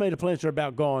 my tomato plants are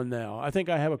about gone now. I think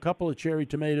I have a couple of cherry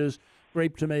tomatoes,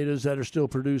 grape tomatoes that are still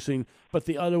producing, but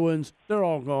the other ones, they're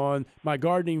all gone. My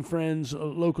gardening friends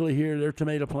locally here, their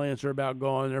tomato plants are about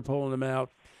gone. They're pulling them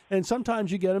out. And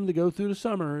sometimes you get them to go through the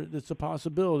summer. It's a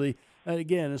possibility. And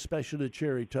again, especially the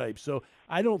cherry type. So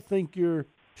I don't think you're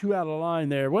too out of line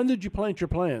there. When did you plant your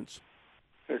plants?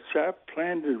 I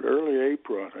planted early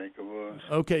April, I think it was.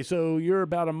 Okay, so you're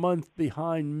about a month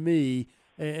behind me.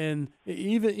 And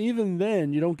even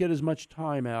then, you don't get as much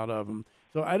time out of them.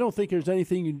 So I don't think there's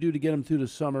anything you can do to get them through the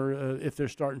summer if they're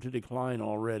starting to decline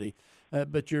already.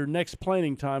 But your next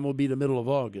planting time will be the middle of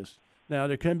August. Now,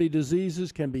 there can be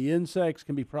diseases, can be insects,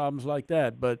 can be problems like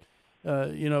that. But,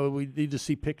 we need to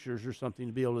see pictures or something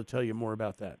to be able to tell you more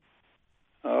about that.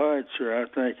 All right, sir. I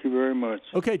thank you very much.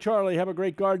 Okay, Charlie, have a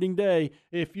great gardening day.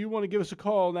 If you want to give us a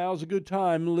call, now's a good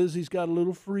time. Lizzie's got a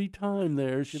little free time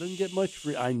there. She doesn't get much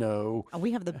free. I know.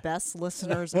 We have the best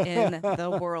listeners in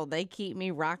the world. They keep me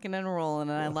rocking and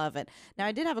rolling, and I love it. Now,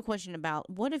 I did have a question about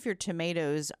what if your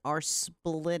tomatoes are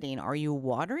splitting? Are you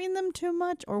watering them too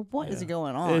much, or what is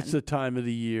going on? It's the time of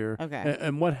the year. Okay.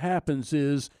 And what happens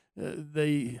is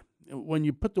when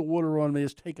you put the water on, they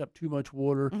just take up too much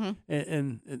water,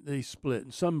 and they split.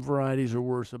 And some varieties are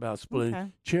worse about splitting.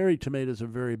 Okay. Cherry tomatoes are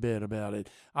very bad about it.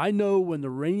 I know when the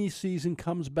rainy season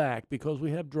comes back, because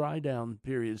we have dry down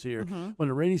periods here, when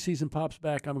the rainy season pops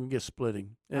back, I'm going to get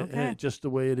splitting. Okay. Just the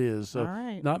way it is. So all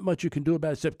right. not much you can do about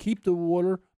it, except keep the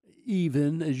water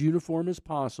even, as uniform as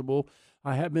possible.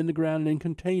 I have been to ground in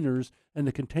containers, and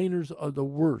the containers are the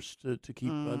worst to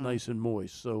keep nice and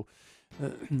moist. So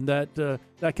that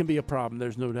can be a problem.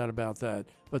 There's no doubt about that.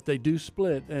 But they do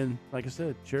split, and like I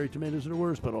said, cherry tomatoes are the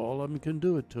worst, but all of them can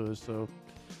do it to us. So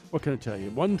what can I tell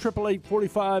you?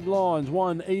 1-888-45-LAWNS,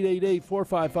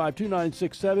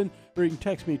 1-888-455-2967, or you can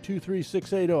text me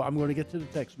 23680. I'm going to get to the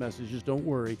text messages, don't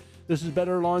worry. This is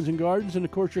Better Lawns and Gardens, and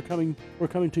of course we're coming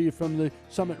to you from the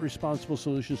Summit Responsible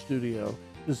Solutions Studio.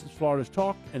 This is Florida's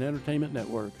Talk and Entertainment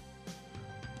Network.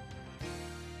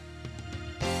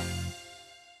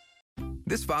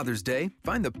 This Father's Day,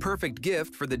 find the perfect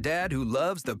gift for the dad who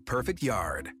loves the perfect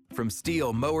yard. From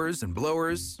steel mowers and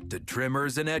blowers to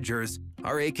trimmers and edgers,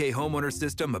 our AK Homeowner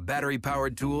System of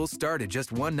battery-powered tools start at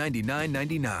just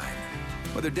 $199.99.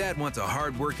 Whether dad wants a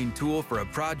hard-working tool for a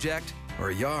project or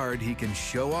a yard he can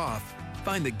show off,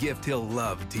 find the gift he'll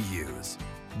love to use.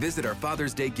 Visit our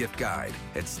Father's Day gift guide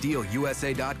at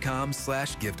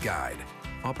steelusa.com/gift guide.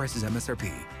 All prices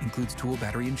MSRP. Includes tool,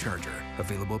 battery, and charger.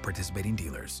 Available at participating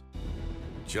dealers.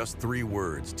 Just 3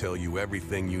 words tell you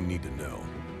everything you need to know.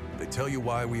 They tell you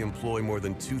why we employ more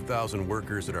than 2,000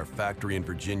 workers at our factory in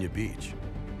Virginia Beach,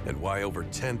 and why over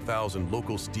 10,000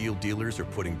 local steel dealers are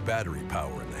putting battery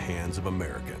power in the hands of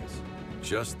Americans.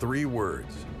 Just 3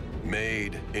 words.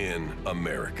 Made in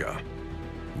America.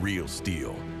 Real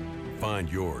steel. Find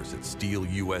yours at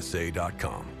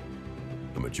steelusa.com.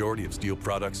 The majority of steel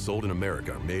products sold in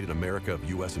America are made in America of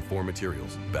U.S. and foreign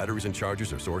materials. Batteries and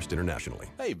chargers are sourced internationally.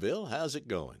 Hey, Bill, how's it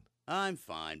going? I'm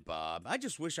fine, Bob. I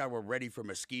just wish I were ready for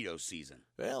mosquito season.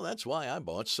 Well, that's why I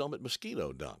bought Summit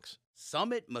Mosquito Dunks.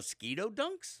 Summit Mosquito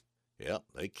Dunks? Yep,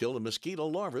 they kill the mosquito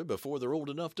larvae before they're old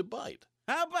enough to bite.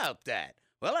 How about that?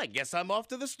 Well, I guess I'm off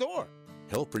to the store.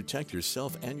 Help protect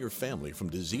yourself and your family from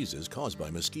diseases caused by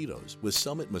mosquitoes with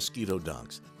Summit Mosquito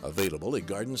Dunks. Available at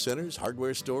garden centers,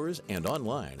 hardware stores, and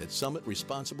online at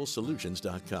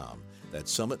summitresponsiblesolutions.com.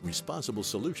 That's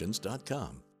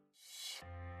summitresponsiblesolutions.com.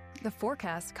 The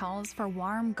forecast calls for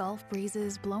warm Gulf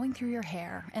breezes blowing through your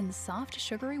hair and soft,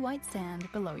 sugary white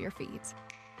sand below your feet,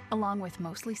 along with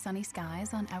mostly sunny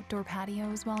skies on outdoor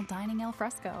patios while dining al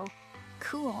fresco.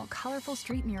 Cool, colorful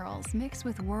street murals mixed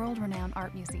with world-renowned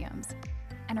art museums.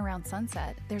 And around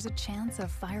sunset, there's a chance of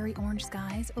fiery orange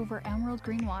skies over emerald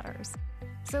green waters.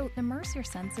 So immerse your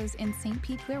senses in St.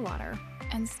 Pete Clearwater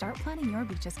and start planning your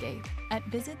beach escape at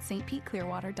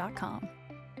visitstpeteclearwater.com.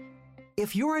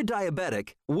 If you're a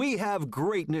diabetic, we have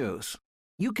great news.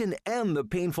 You can end the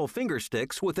painful finger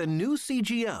sticks with a new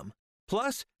CGM.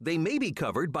 Plus, they may be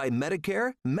covered by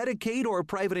Medicare, Medicaid, or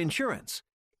private insurance.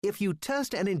 If you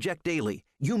test and inject daily,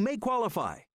 you may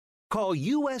qualify. Call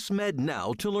US Med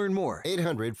now to learn more.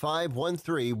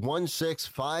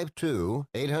 800-513-1652.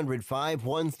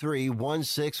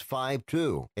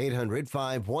 800-513-1652.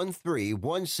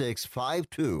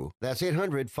 800-513-1652. That's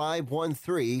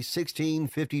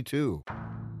 800-513-1652.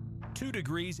 2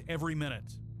 degrees every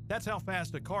minute. That's how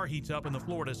fast a car heats up in the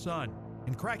Florida sun.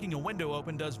 and cracking a window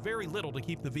open does very little to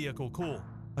keep the vehicle cool.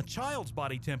 A child's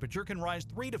body temperature can rise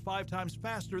 3 to 5 times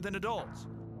faster than adults.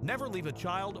 Never leave a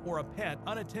child or a pet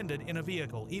unattended in a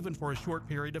vehicle, even for a short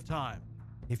period of time.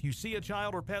 If you see a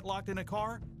child or pet locked in a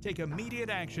car, take immediate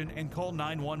action and call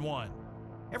 911.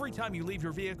 Every time you leave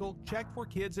your vehicle, check for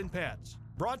kids and pets.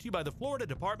 Brought to you by the Florida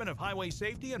Department of Highway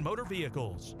Safety and Motor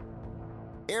Vehicles.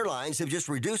 Airlines have just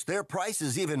reduced their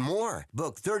prices even more.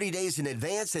 Book 30 days in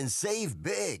advance and save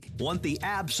big. Want the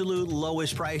absolute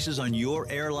lowest prices on your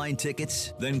airline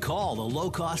tickets? Then call the Low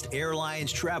Cost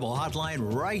Airlines Travel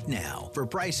Hotline right now. For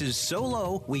prices so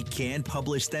low, we can't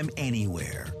publish them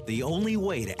anywhere. The only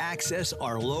way to access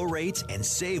our low rates and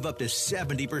save up to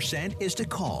 70% is to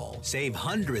call. Save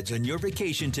hundreds on your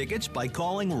vacation tickets by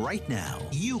calling right now.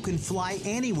 You can fly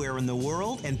anywhere in the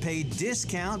world and pay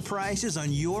discount prices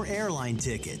on your airline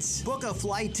tickets. Book a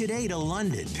flight today to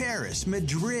London, Paris,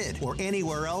 Madrid, or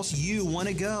anywhere else you want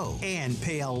to go. And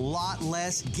pay a lot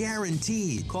less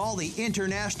guaranteed. Call the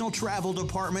International Travel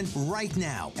Department right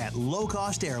now at Low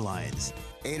Cost Airlines.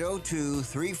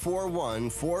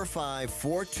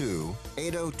 802-341-4542.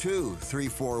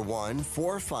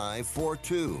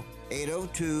 802-341-4542.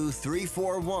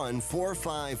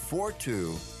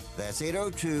 802-341-4542. That's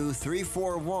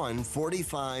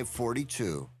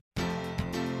 802-341-4542.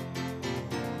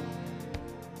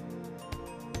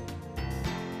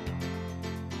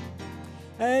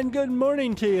 And good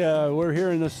morning to you. We're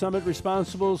here in the Summit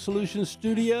Responsible Solutions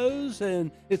Studios, and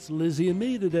it's Lizzie and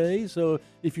me today. So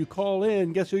if you call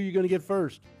in, guess who you're going to get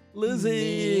first? Lizzie.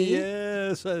 Me?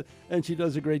 Yes. And she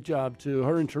does a great job, too.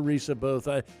 Her and Teresa both.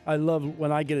 I love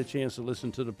when I get a chance to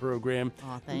listen to the program.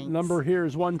 Aw, thanks. Number here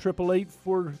is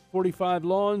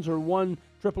 1-888-445-LAWNS or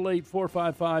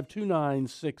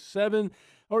 1-888-455-2967.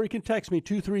 Or you can text me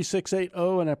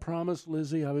 23680, and I promised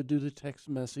Lizzie I would do the text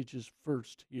messages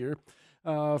first here.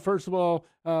 First of all,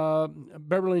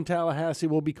 Beverly in Tallahassee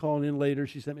will be calling in later.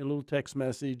 She sent me a little text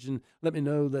message and let me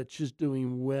know that she's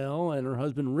doing well. And her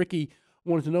husband, Ricky,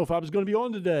 wanted to know if I was going to be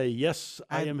on today. Yes,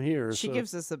 I am here. She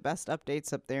gives us the best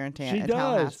updates up there in She does.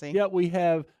 Tallahassee. Yeah, we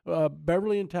have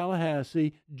Beverly in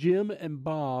Tallahassee, Jim and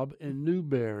Bob in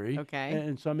Newberry,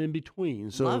 and some in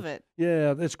between. So, Love it.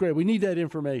 Yeah, that's great. We need that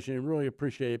information and really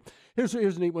appreciate it. Here's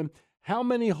a neat one. How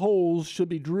many holes should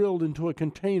be drilled into a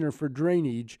container for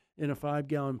drainage in a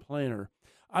 5-gallon planter?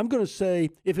 I'm going to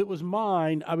say if it was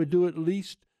mine, I would do at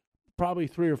least probably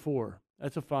 3 or 4.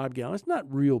 That's a 5-gallon. It's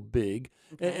not real big.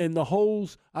 And the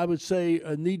holes, I would say,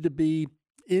 need to be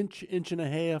inch and a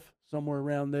half, somewhere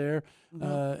around there,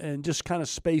 and just kind of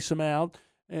space them out.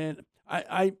 And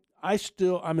I'm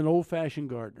an old-fashioned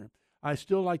gardener. I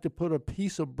still like to put a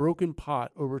piece of broken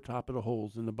pot over top of the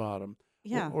holes in the bottom.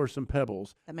 Yeah. Or some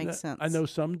pebbles. That makes sense. I know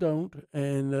some don't,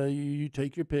 and you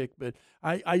take your pick. But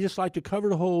I just like to cover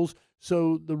the holes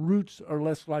so the roots are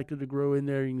less likely to grow in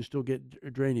there. You can still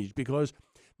get drainage because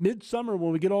midsummer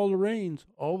when we get all the rains,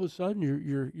 all of a sudden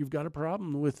you've got a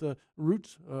problem with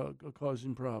roots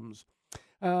causing problems.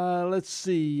 Let's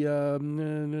see.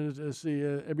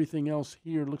 Everything else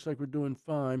here looks like we're doing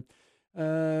fine.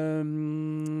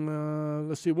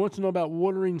 Let's see. Wants to know about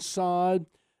watering sod.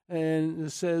 And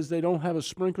it says they don't have a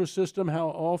sprinkler system. How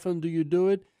often do you do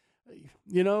it?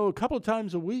 You know, a couple of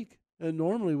times a week,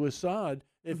 normally with sod.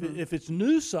 If it's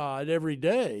new sod every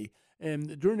day,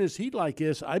 and during this heat like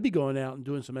this, I'd be going out and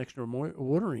doing some extra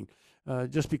watering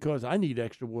just because I need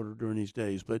extra water during these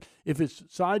days. But if it's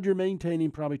sod you're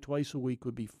maintaining, probably twice a week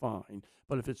would be fine.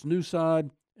 But if it's new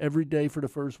sod, every day for the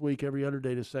first week, every other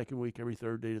day the second week, every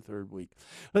third day the third week.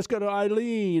 Let's go to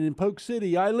Eileen in Polk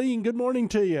City. Eileen, good morning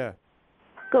to you.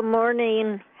 Good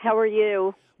morning. How are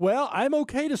you? Well, I'm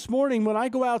okay this morning. When I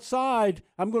go outside,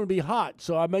 I'm going to be hot,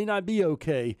 so I may not be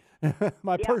okay.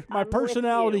 my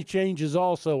personality changes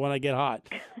also when I get hot.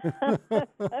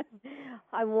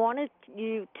 I wanted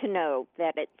you to know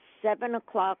that at 7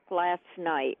 o'clock last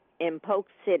night in Polk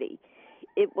City,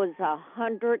 it was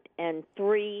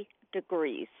 103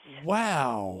 degrees.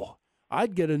 Wow.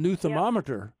 I'd get a new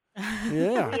thermometer.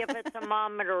 Yeah. We have a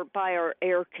thermometer by our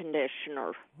air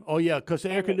conditioner. Oh yeah, because the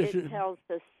air conditioner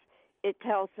it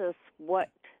tells us what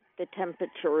the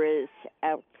temperature is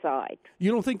outside. You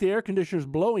don't think the air conditioner's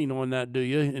blowing on that, do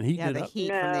you? And heating it the up? heat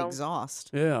from the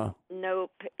exhaust. Yeah.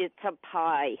 Nope, it's up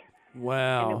high.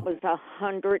 Wow. And it was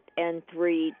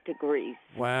 103 degrees.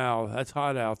 Wow, that's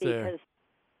hot out there. Because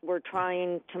we're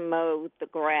trying to mow the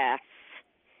grass,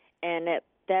 and at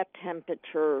that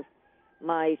temperature,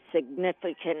 my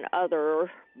significant other,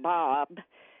 Bob,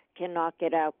 cannot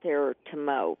get out there to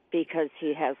mow because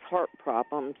he has heart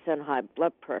problems and high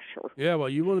blood pressure. Yeah, well,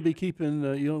 you want to be keeping,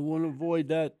 you want to avoid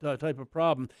that type of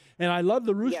problem. And I love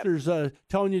the roosters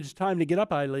telling you it's time to get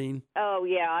up, Eileen. Oh,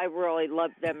 yeah, I really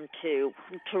love them, too.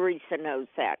 Teresa knows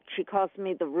that. She calls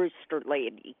me the rooster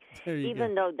lady. There you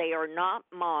Even though they are not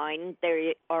mine,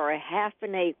 they are a half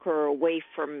an acre away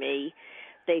from me.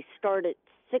 They start at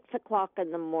 6 o'clock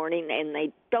in the morning, and they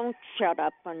don't shut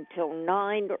up until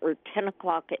 9 or 10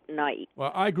 o'clock at night.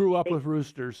 Well, I grew up with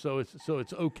roosters, so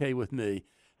it's okay with me.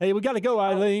 Hey, we got to go,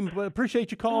 Eileen. But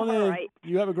appreciate you calling in. Right.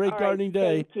 You have a great gardening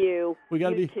day. Thank you. We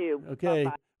got to You be too. okay.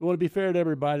 Bye-bye. We want to be fair to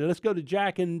everybody. Let's go to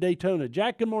Jack in Daytona.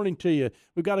 Jack, good morning to you.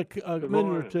 We've got a minute or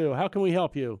morning. two. How can we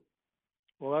help you?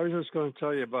 Well, I was just going to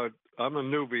tell you about, I'm a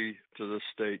newbie to this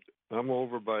state. I'm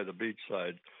over by the beach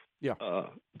side. Yeah. A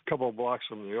couple of blocks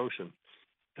from the ocean.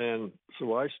 And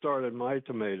so I started my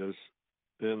tomatoes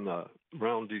in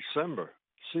around December,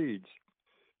 seeds,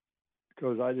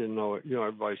 because I didn't know it. You know,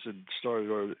 everybody said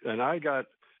started, and I got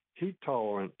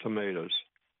heat-tolerant tomatoes.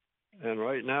 And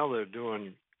right now they're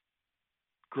doing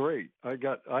great. I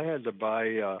had to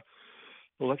buy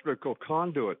electrical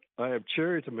conduit. I have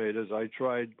cherry tomatoes. I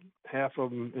tried half of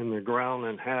them in the ground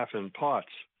and half in pots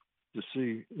to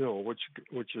see, you know,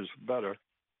 which is better.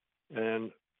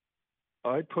 And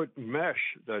I put mesh,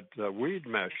 that weed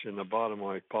mesh, in the bottom of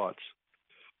my pots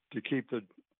to keep the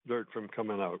dirt from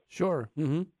coming out. Sure.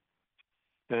 Mm-hmm.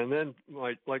 And then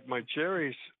my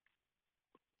cherries,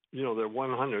 you know, they're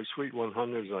 100, sweet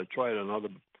 100s. I tried another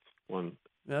one.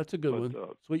 That's a good one.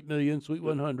 Sweet Million, Sweet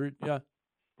 100. Yeah.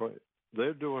 Right.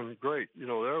 They're doing great. You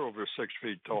know, they're over 6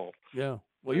 feet tall. Yeah.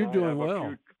 Well, you're doing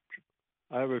well.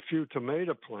 I have a few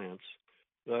tomato plants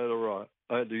that are,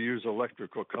 I had to use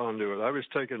electrical conduit. I was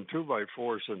taking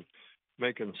 2x4s and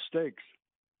making stakes,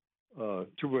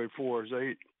 2x4s,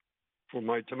 8 for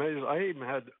my tomatoes.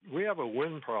 We have a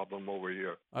wind problem over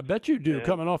here. I bet you do,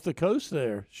 coming off the coast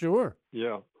there. Sure.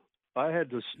 Yeah. I had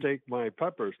to stake my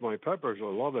peppers. My peppers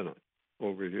are loving it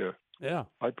over here. Yeah.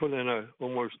 I put in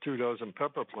almost 2 dozen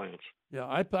pepper plants. Yeah,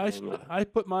 I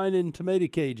put mine in tomato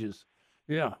cages.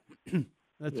 Yeah.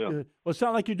 That's good. Well, it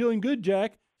sounds like you're doing good,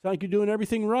 Jack. Sounds like you're doing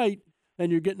everything right,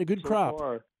 and you're getting a good crop.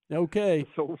 Far. Okay.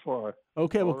 So far.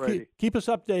 Okay, well, keep us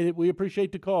updated. We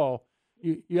appreciate the call.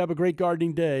 You have a great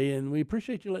gardening day, and we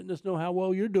appreciate you letting us know how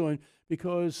well you're doing,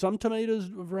 because some tomatoes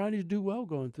varieties do well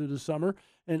going through the summer,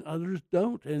 and others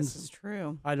don't. And this is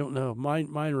true. I don't know. Mine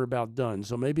are about done,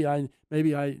 so maybe I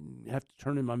have to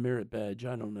turn in my merit badge.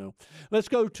 I don't know. Let's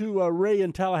go to Ray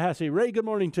in Tallahassee. Ray, good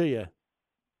morning to you.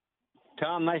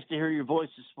 Tom, nice to hear your voice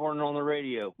this morning on the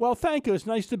radio. Well, thank you. It's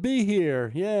nice to be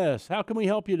here. Yes. How can we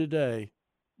help you today?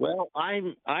 Well, I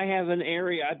have an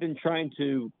area. I've been trying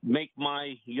to make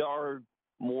my yard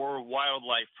more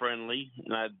wildlife friendly,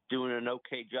 and I'm doing an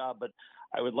okay job, but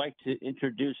I would like to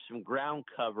introduce some ground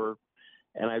cover,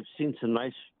 and I've seen some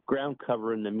nice ground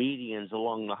cover in the medians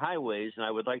along the highways, and I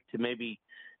would like to maybe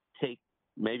take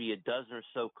maybe a dozen or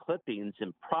so clippings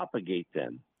and propagate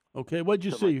them. Okay, what'd you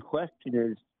see? My question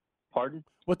is, pardon?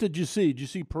 What did you see? Did you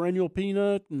see perennial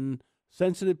peanut and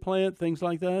sensitive plant, things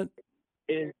like that?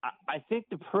 I think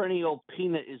the perennial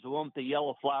peanut is the one with the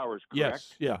yellow flowers,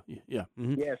 correct? Yes, yeah.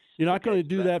 Mm-hmm. Yes. You're not going to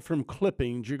do that from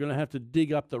clippings. You're going to have to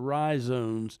dig up the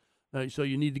rhizomes, so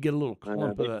you need to get a little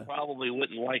clump they of that. probably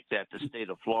wouldn't like that, the state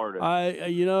of Florida.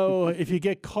 If you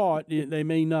get caught, they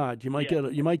may not. You might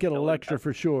get a lecture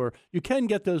for sure. You can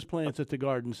get those plants at the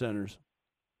garden centers.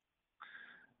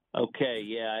 Okay,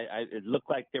 yeah, it looked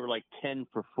like they were like 10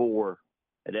 for $4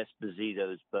 at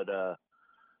Esposito's, but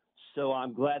so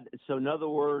I'm glad. So in other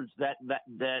words, that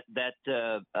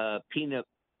peanut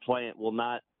plant will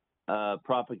not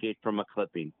propagate from a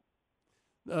clipping.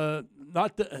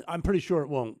 I'm pretty sure it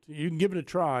won't. You can give it a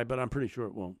try, but I'm pretty sure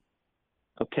it won't.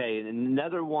 Okay, and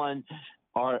another one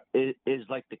is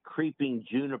like the creeping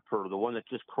juniper, the one that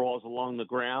just crawls along the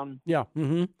ground. Yeah.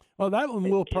 Mm-hmm. Well, that one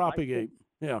will propagate.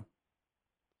 Yeah.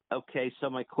 Okay, so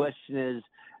my question is,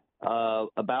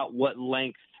 about what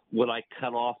length would I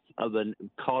cut off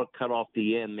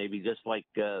the end? Maybe just like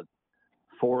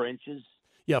 4 inches.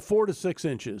 Yeah, 4 to 6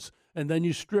 inches, and then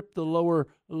you strip the lower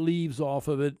leaves off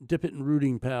of it, dip it in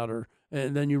rooting powder,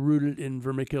 and then you root it in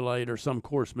vermiculite or some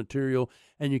coarse material,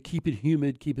 and you keep it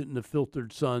humid, keep it in the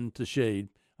filtered sun to shade.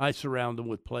 I surround them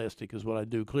with plastic is what I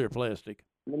do, clear plastic.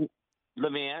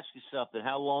 Let me ask you something.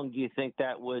 How long do you think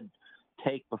that would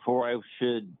take before I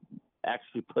should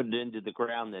actually put it into the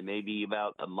ground? Then maybe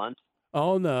about a month?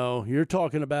 Oh, no. You're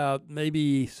talking about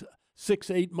maybe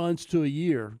 6-8 months to a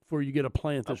year before you get a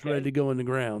plant that's ready to go in the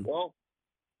ground. Well,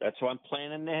 that's why I'm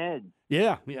planning ahead.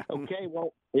 Yeah. Okay,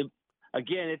 well,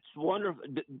 again, it's wonderful.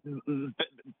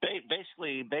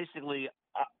 Basically,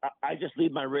 I just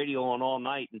leave my radio on all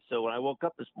night, and so when I woke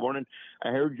up this morning, I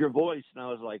heard your voice, and I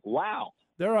was like, "Wow!"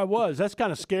 There I was. That's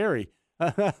kind of scary.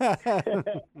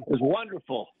 It was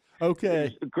wonderful. Okay.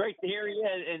 It was great to hear you,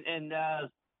 and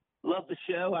love the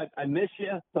show. I miss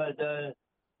you, but the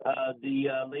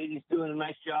lady's doing a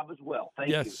nice job as well. Thank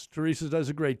you. Yes, Teresa does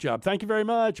a great job. Thank you very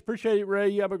much. Appreciate it, Ray.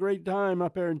 You have a great time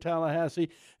up there in Tallahassee.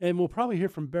 And we'll probably hear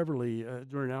from Beverly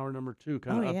during hour number 2,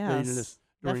 kind of updating us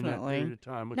during that period of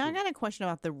time. Now, I got a question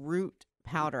about the root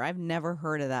powder. I've never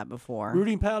heard of that before.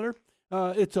 Rooting powder?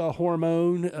 It's a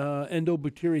hormone.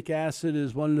 Endobutyric acid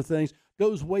is one of the things.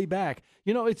 Goes way back.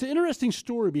 You know, it's an interesting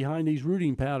story behind these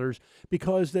rooting powders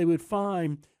because they would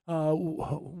find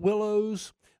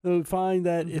willows. They would find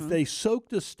that if they soak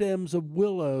the stems of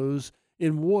willows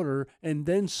in water and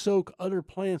then soak other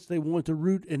plants they want to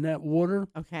root in that water,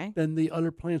 then the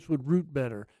other plants would root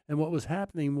better. And what was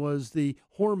happening was the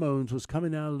hormones was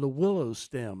coming out of the willow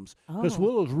stems. Because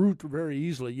willows root very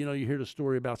easily. You know, you hear the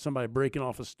story about somebody breaking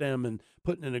off a stem and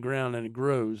putting it in the ground and it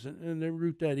grows. And they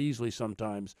root that easily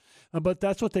sometimes. But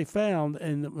that's what they found.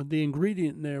 And the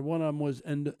ingredient in there, one of them was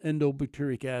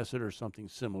endobutyric acid or something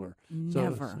similar.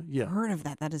 Never heard of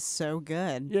that. That is so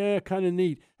good. Yeah, kind of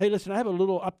neat. Hey, listen, I have a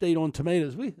little update on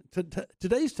tomatoes.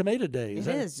 Today's tomato day. It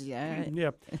is, yeah.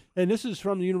 Yeah. And this is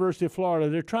from the University of Florida.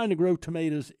 They're trying to grow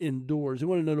tomatoes indoors. They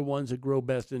want to know the ones that grow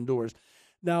best indoors.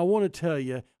 Now, I want to tell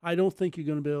you, I don't think you're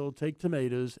going to be able to take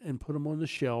tomatoes and put them on the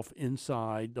shelf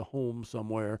inside the home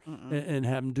somewhere and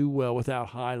have them do well without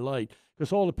high light.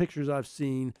 Because all the pictures I've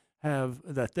seen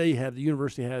the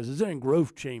university has, is they're in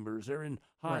growth chambers. They're in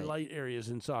high light areas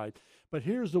inside. But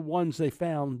here's the ones they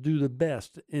found do the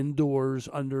best indoors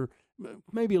under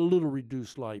maybe a little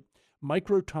reduced light.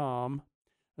 Micro Tom,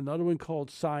 another one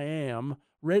called Siam,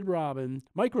 Red Robin.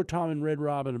 Micro Tom and Red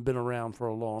Robin have been around for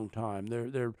a long time.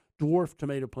 They're dwarf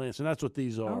tomato plants, and that's what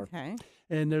these are. Okay.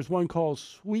 And there's one called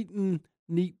Sweet and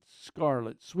Neat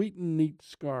Scarlet.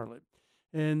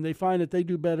 And they find that they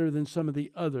do better than some of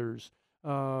the others.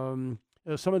 Some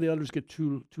of the others get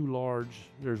too large.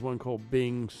 There's one called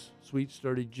Bing's, Sweet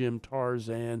Sturdy Jim,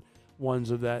 Tarzan,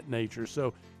 ones of that nature.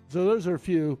 So those are a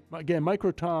few. Again, Micro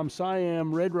Tom,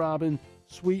 Siam, Red Robin,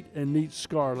 Sweet and Neat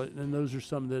Scarlet, and those are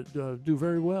some that do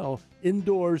very well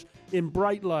indoors in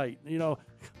bright light. You know,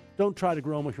 don't try to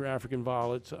grow them with your African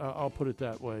violets. I'll put it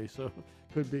that way. So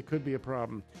could be a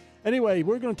problem. Anyway,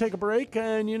 we're going to take a break,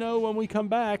 and when we come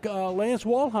back, Lance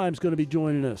Walheim's going to be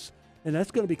joining us, and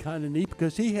that's going to be kind of neat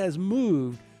because he has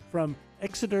moved from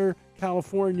Exeter,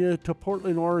 California to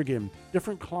Portland, Oregon.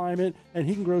 Different climate, and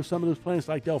he can grow some of those plants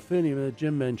like delphinium that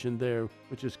Jim mentioned there,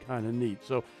 which is kind of neat.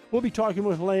 So we'll be talking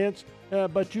with Lance,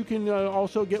 but you can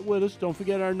also get with us. Don't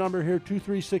forget our number here,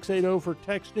 23680 for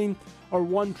texting, or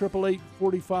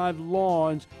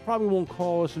 1-888-45-LAWNS. Probably won't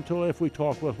call us until after we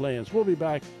talk with Lance. We'll be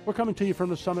back. We're coming to you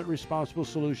from the Summit Responsible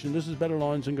Solution. This is Better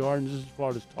Lawns and Gardens. This is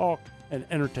Florida's Talk and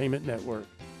Entertainment Network.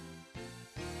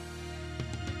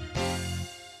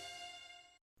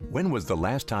 When was the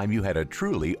last time you had a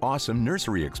truly awesome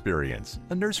nursery experience?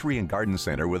 A nursery and garden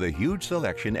center with a huge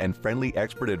selection and friendly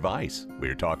expert advice.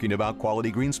 We're talking about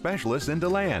Quality Green specialists in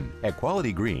DeLand. At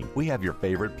Quality Green, we have your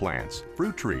favorite plants,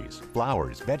 fruit trees,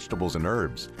 flowers, vegetables, and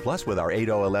herbs. Plus, with our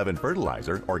 8011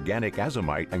 fertilizer, organic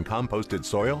azomite, and composted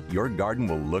soil, your garden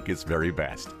will look its very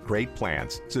best. Great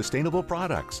plants, sustainable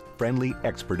products, friendly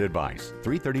expert advice.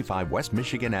 335 West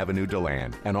Michigan Avenue,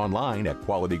 DeLand, and online at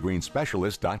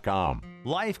qualityggreenspecialist.com.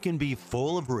 Life can be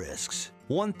full of risks.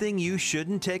 One thing you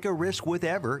shouldn't take a risk with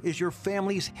ever is your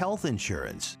family's health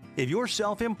insurance. If you're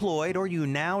self-employed or you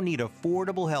now need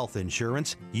affordable health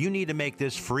insurance, you need to make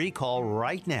this free call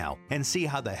right now and see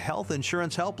how the Health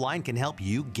Insurance Helpline can help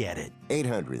you get it.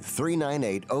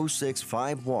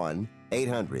 800-398-0651.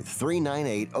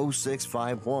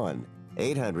 800-398-0651.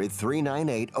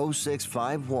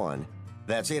 800-398-0651.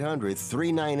 That's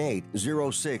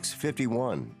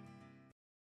 800-398-0651.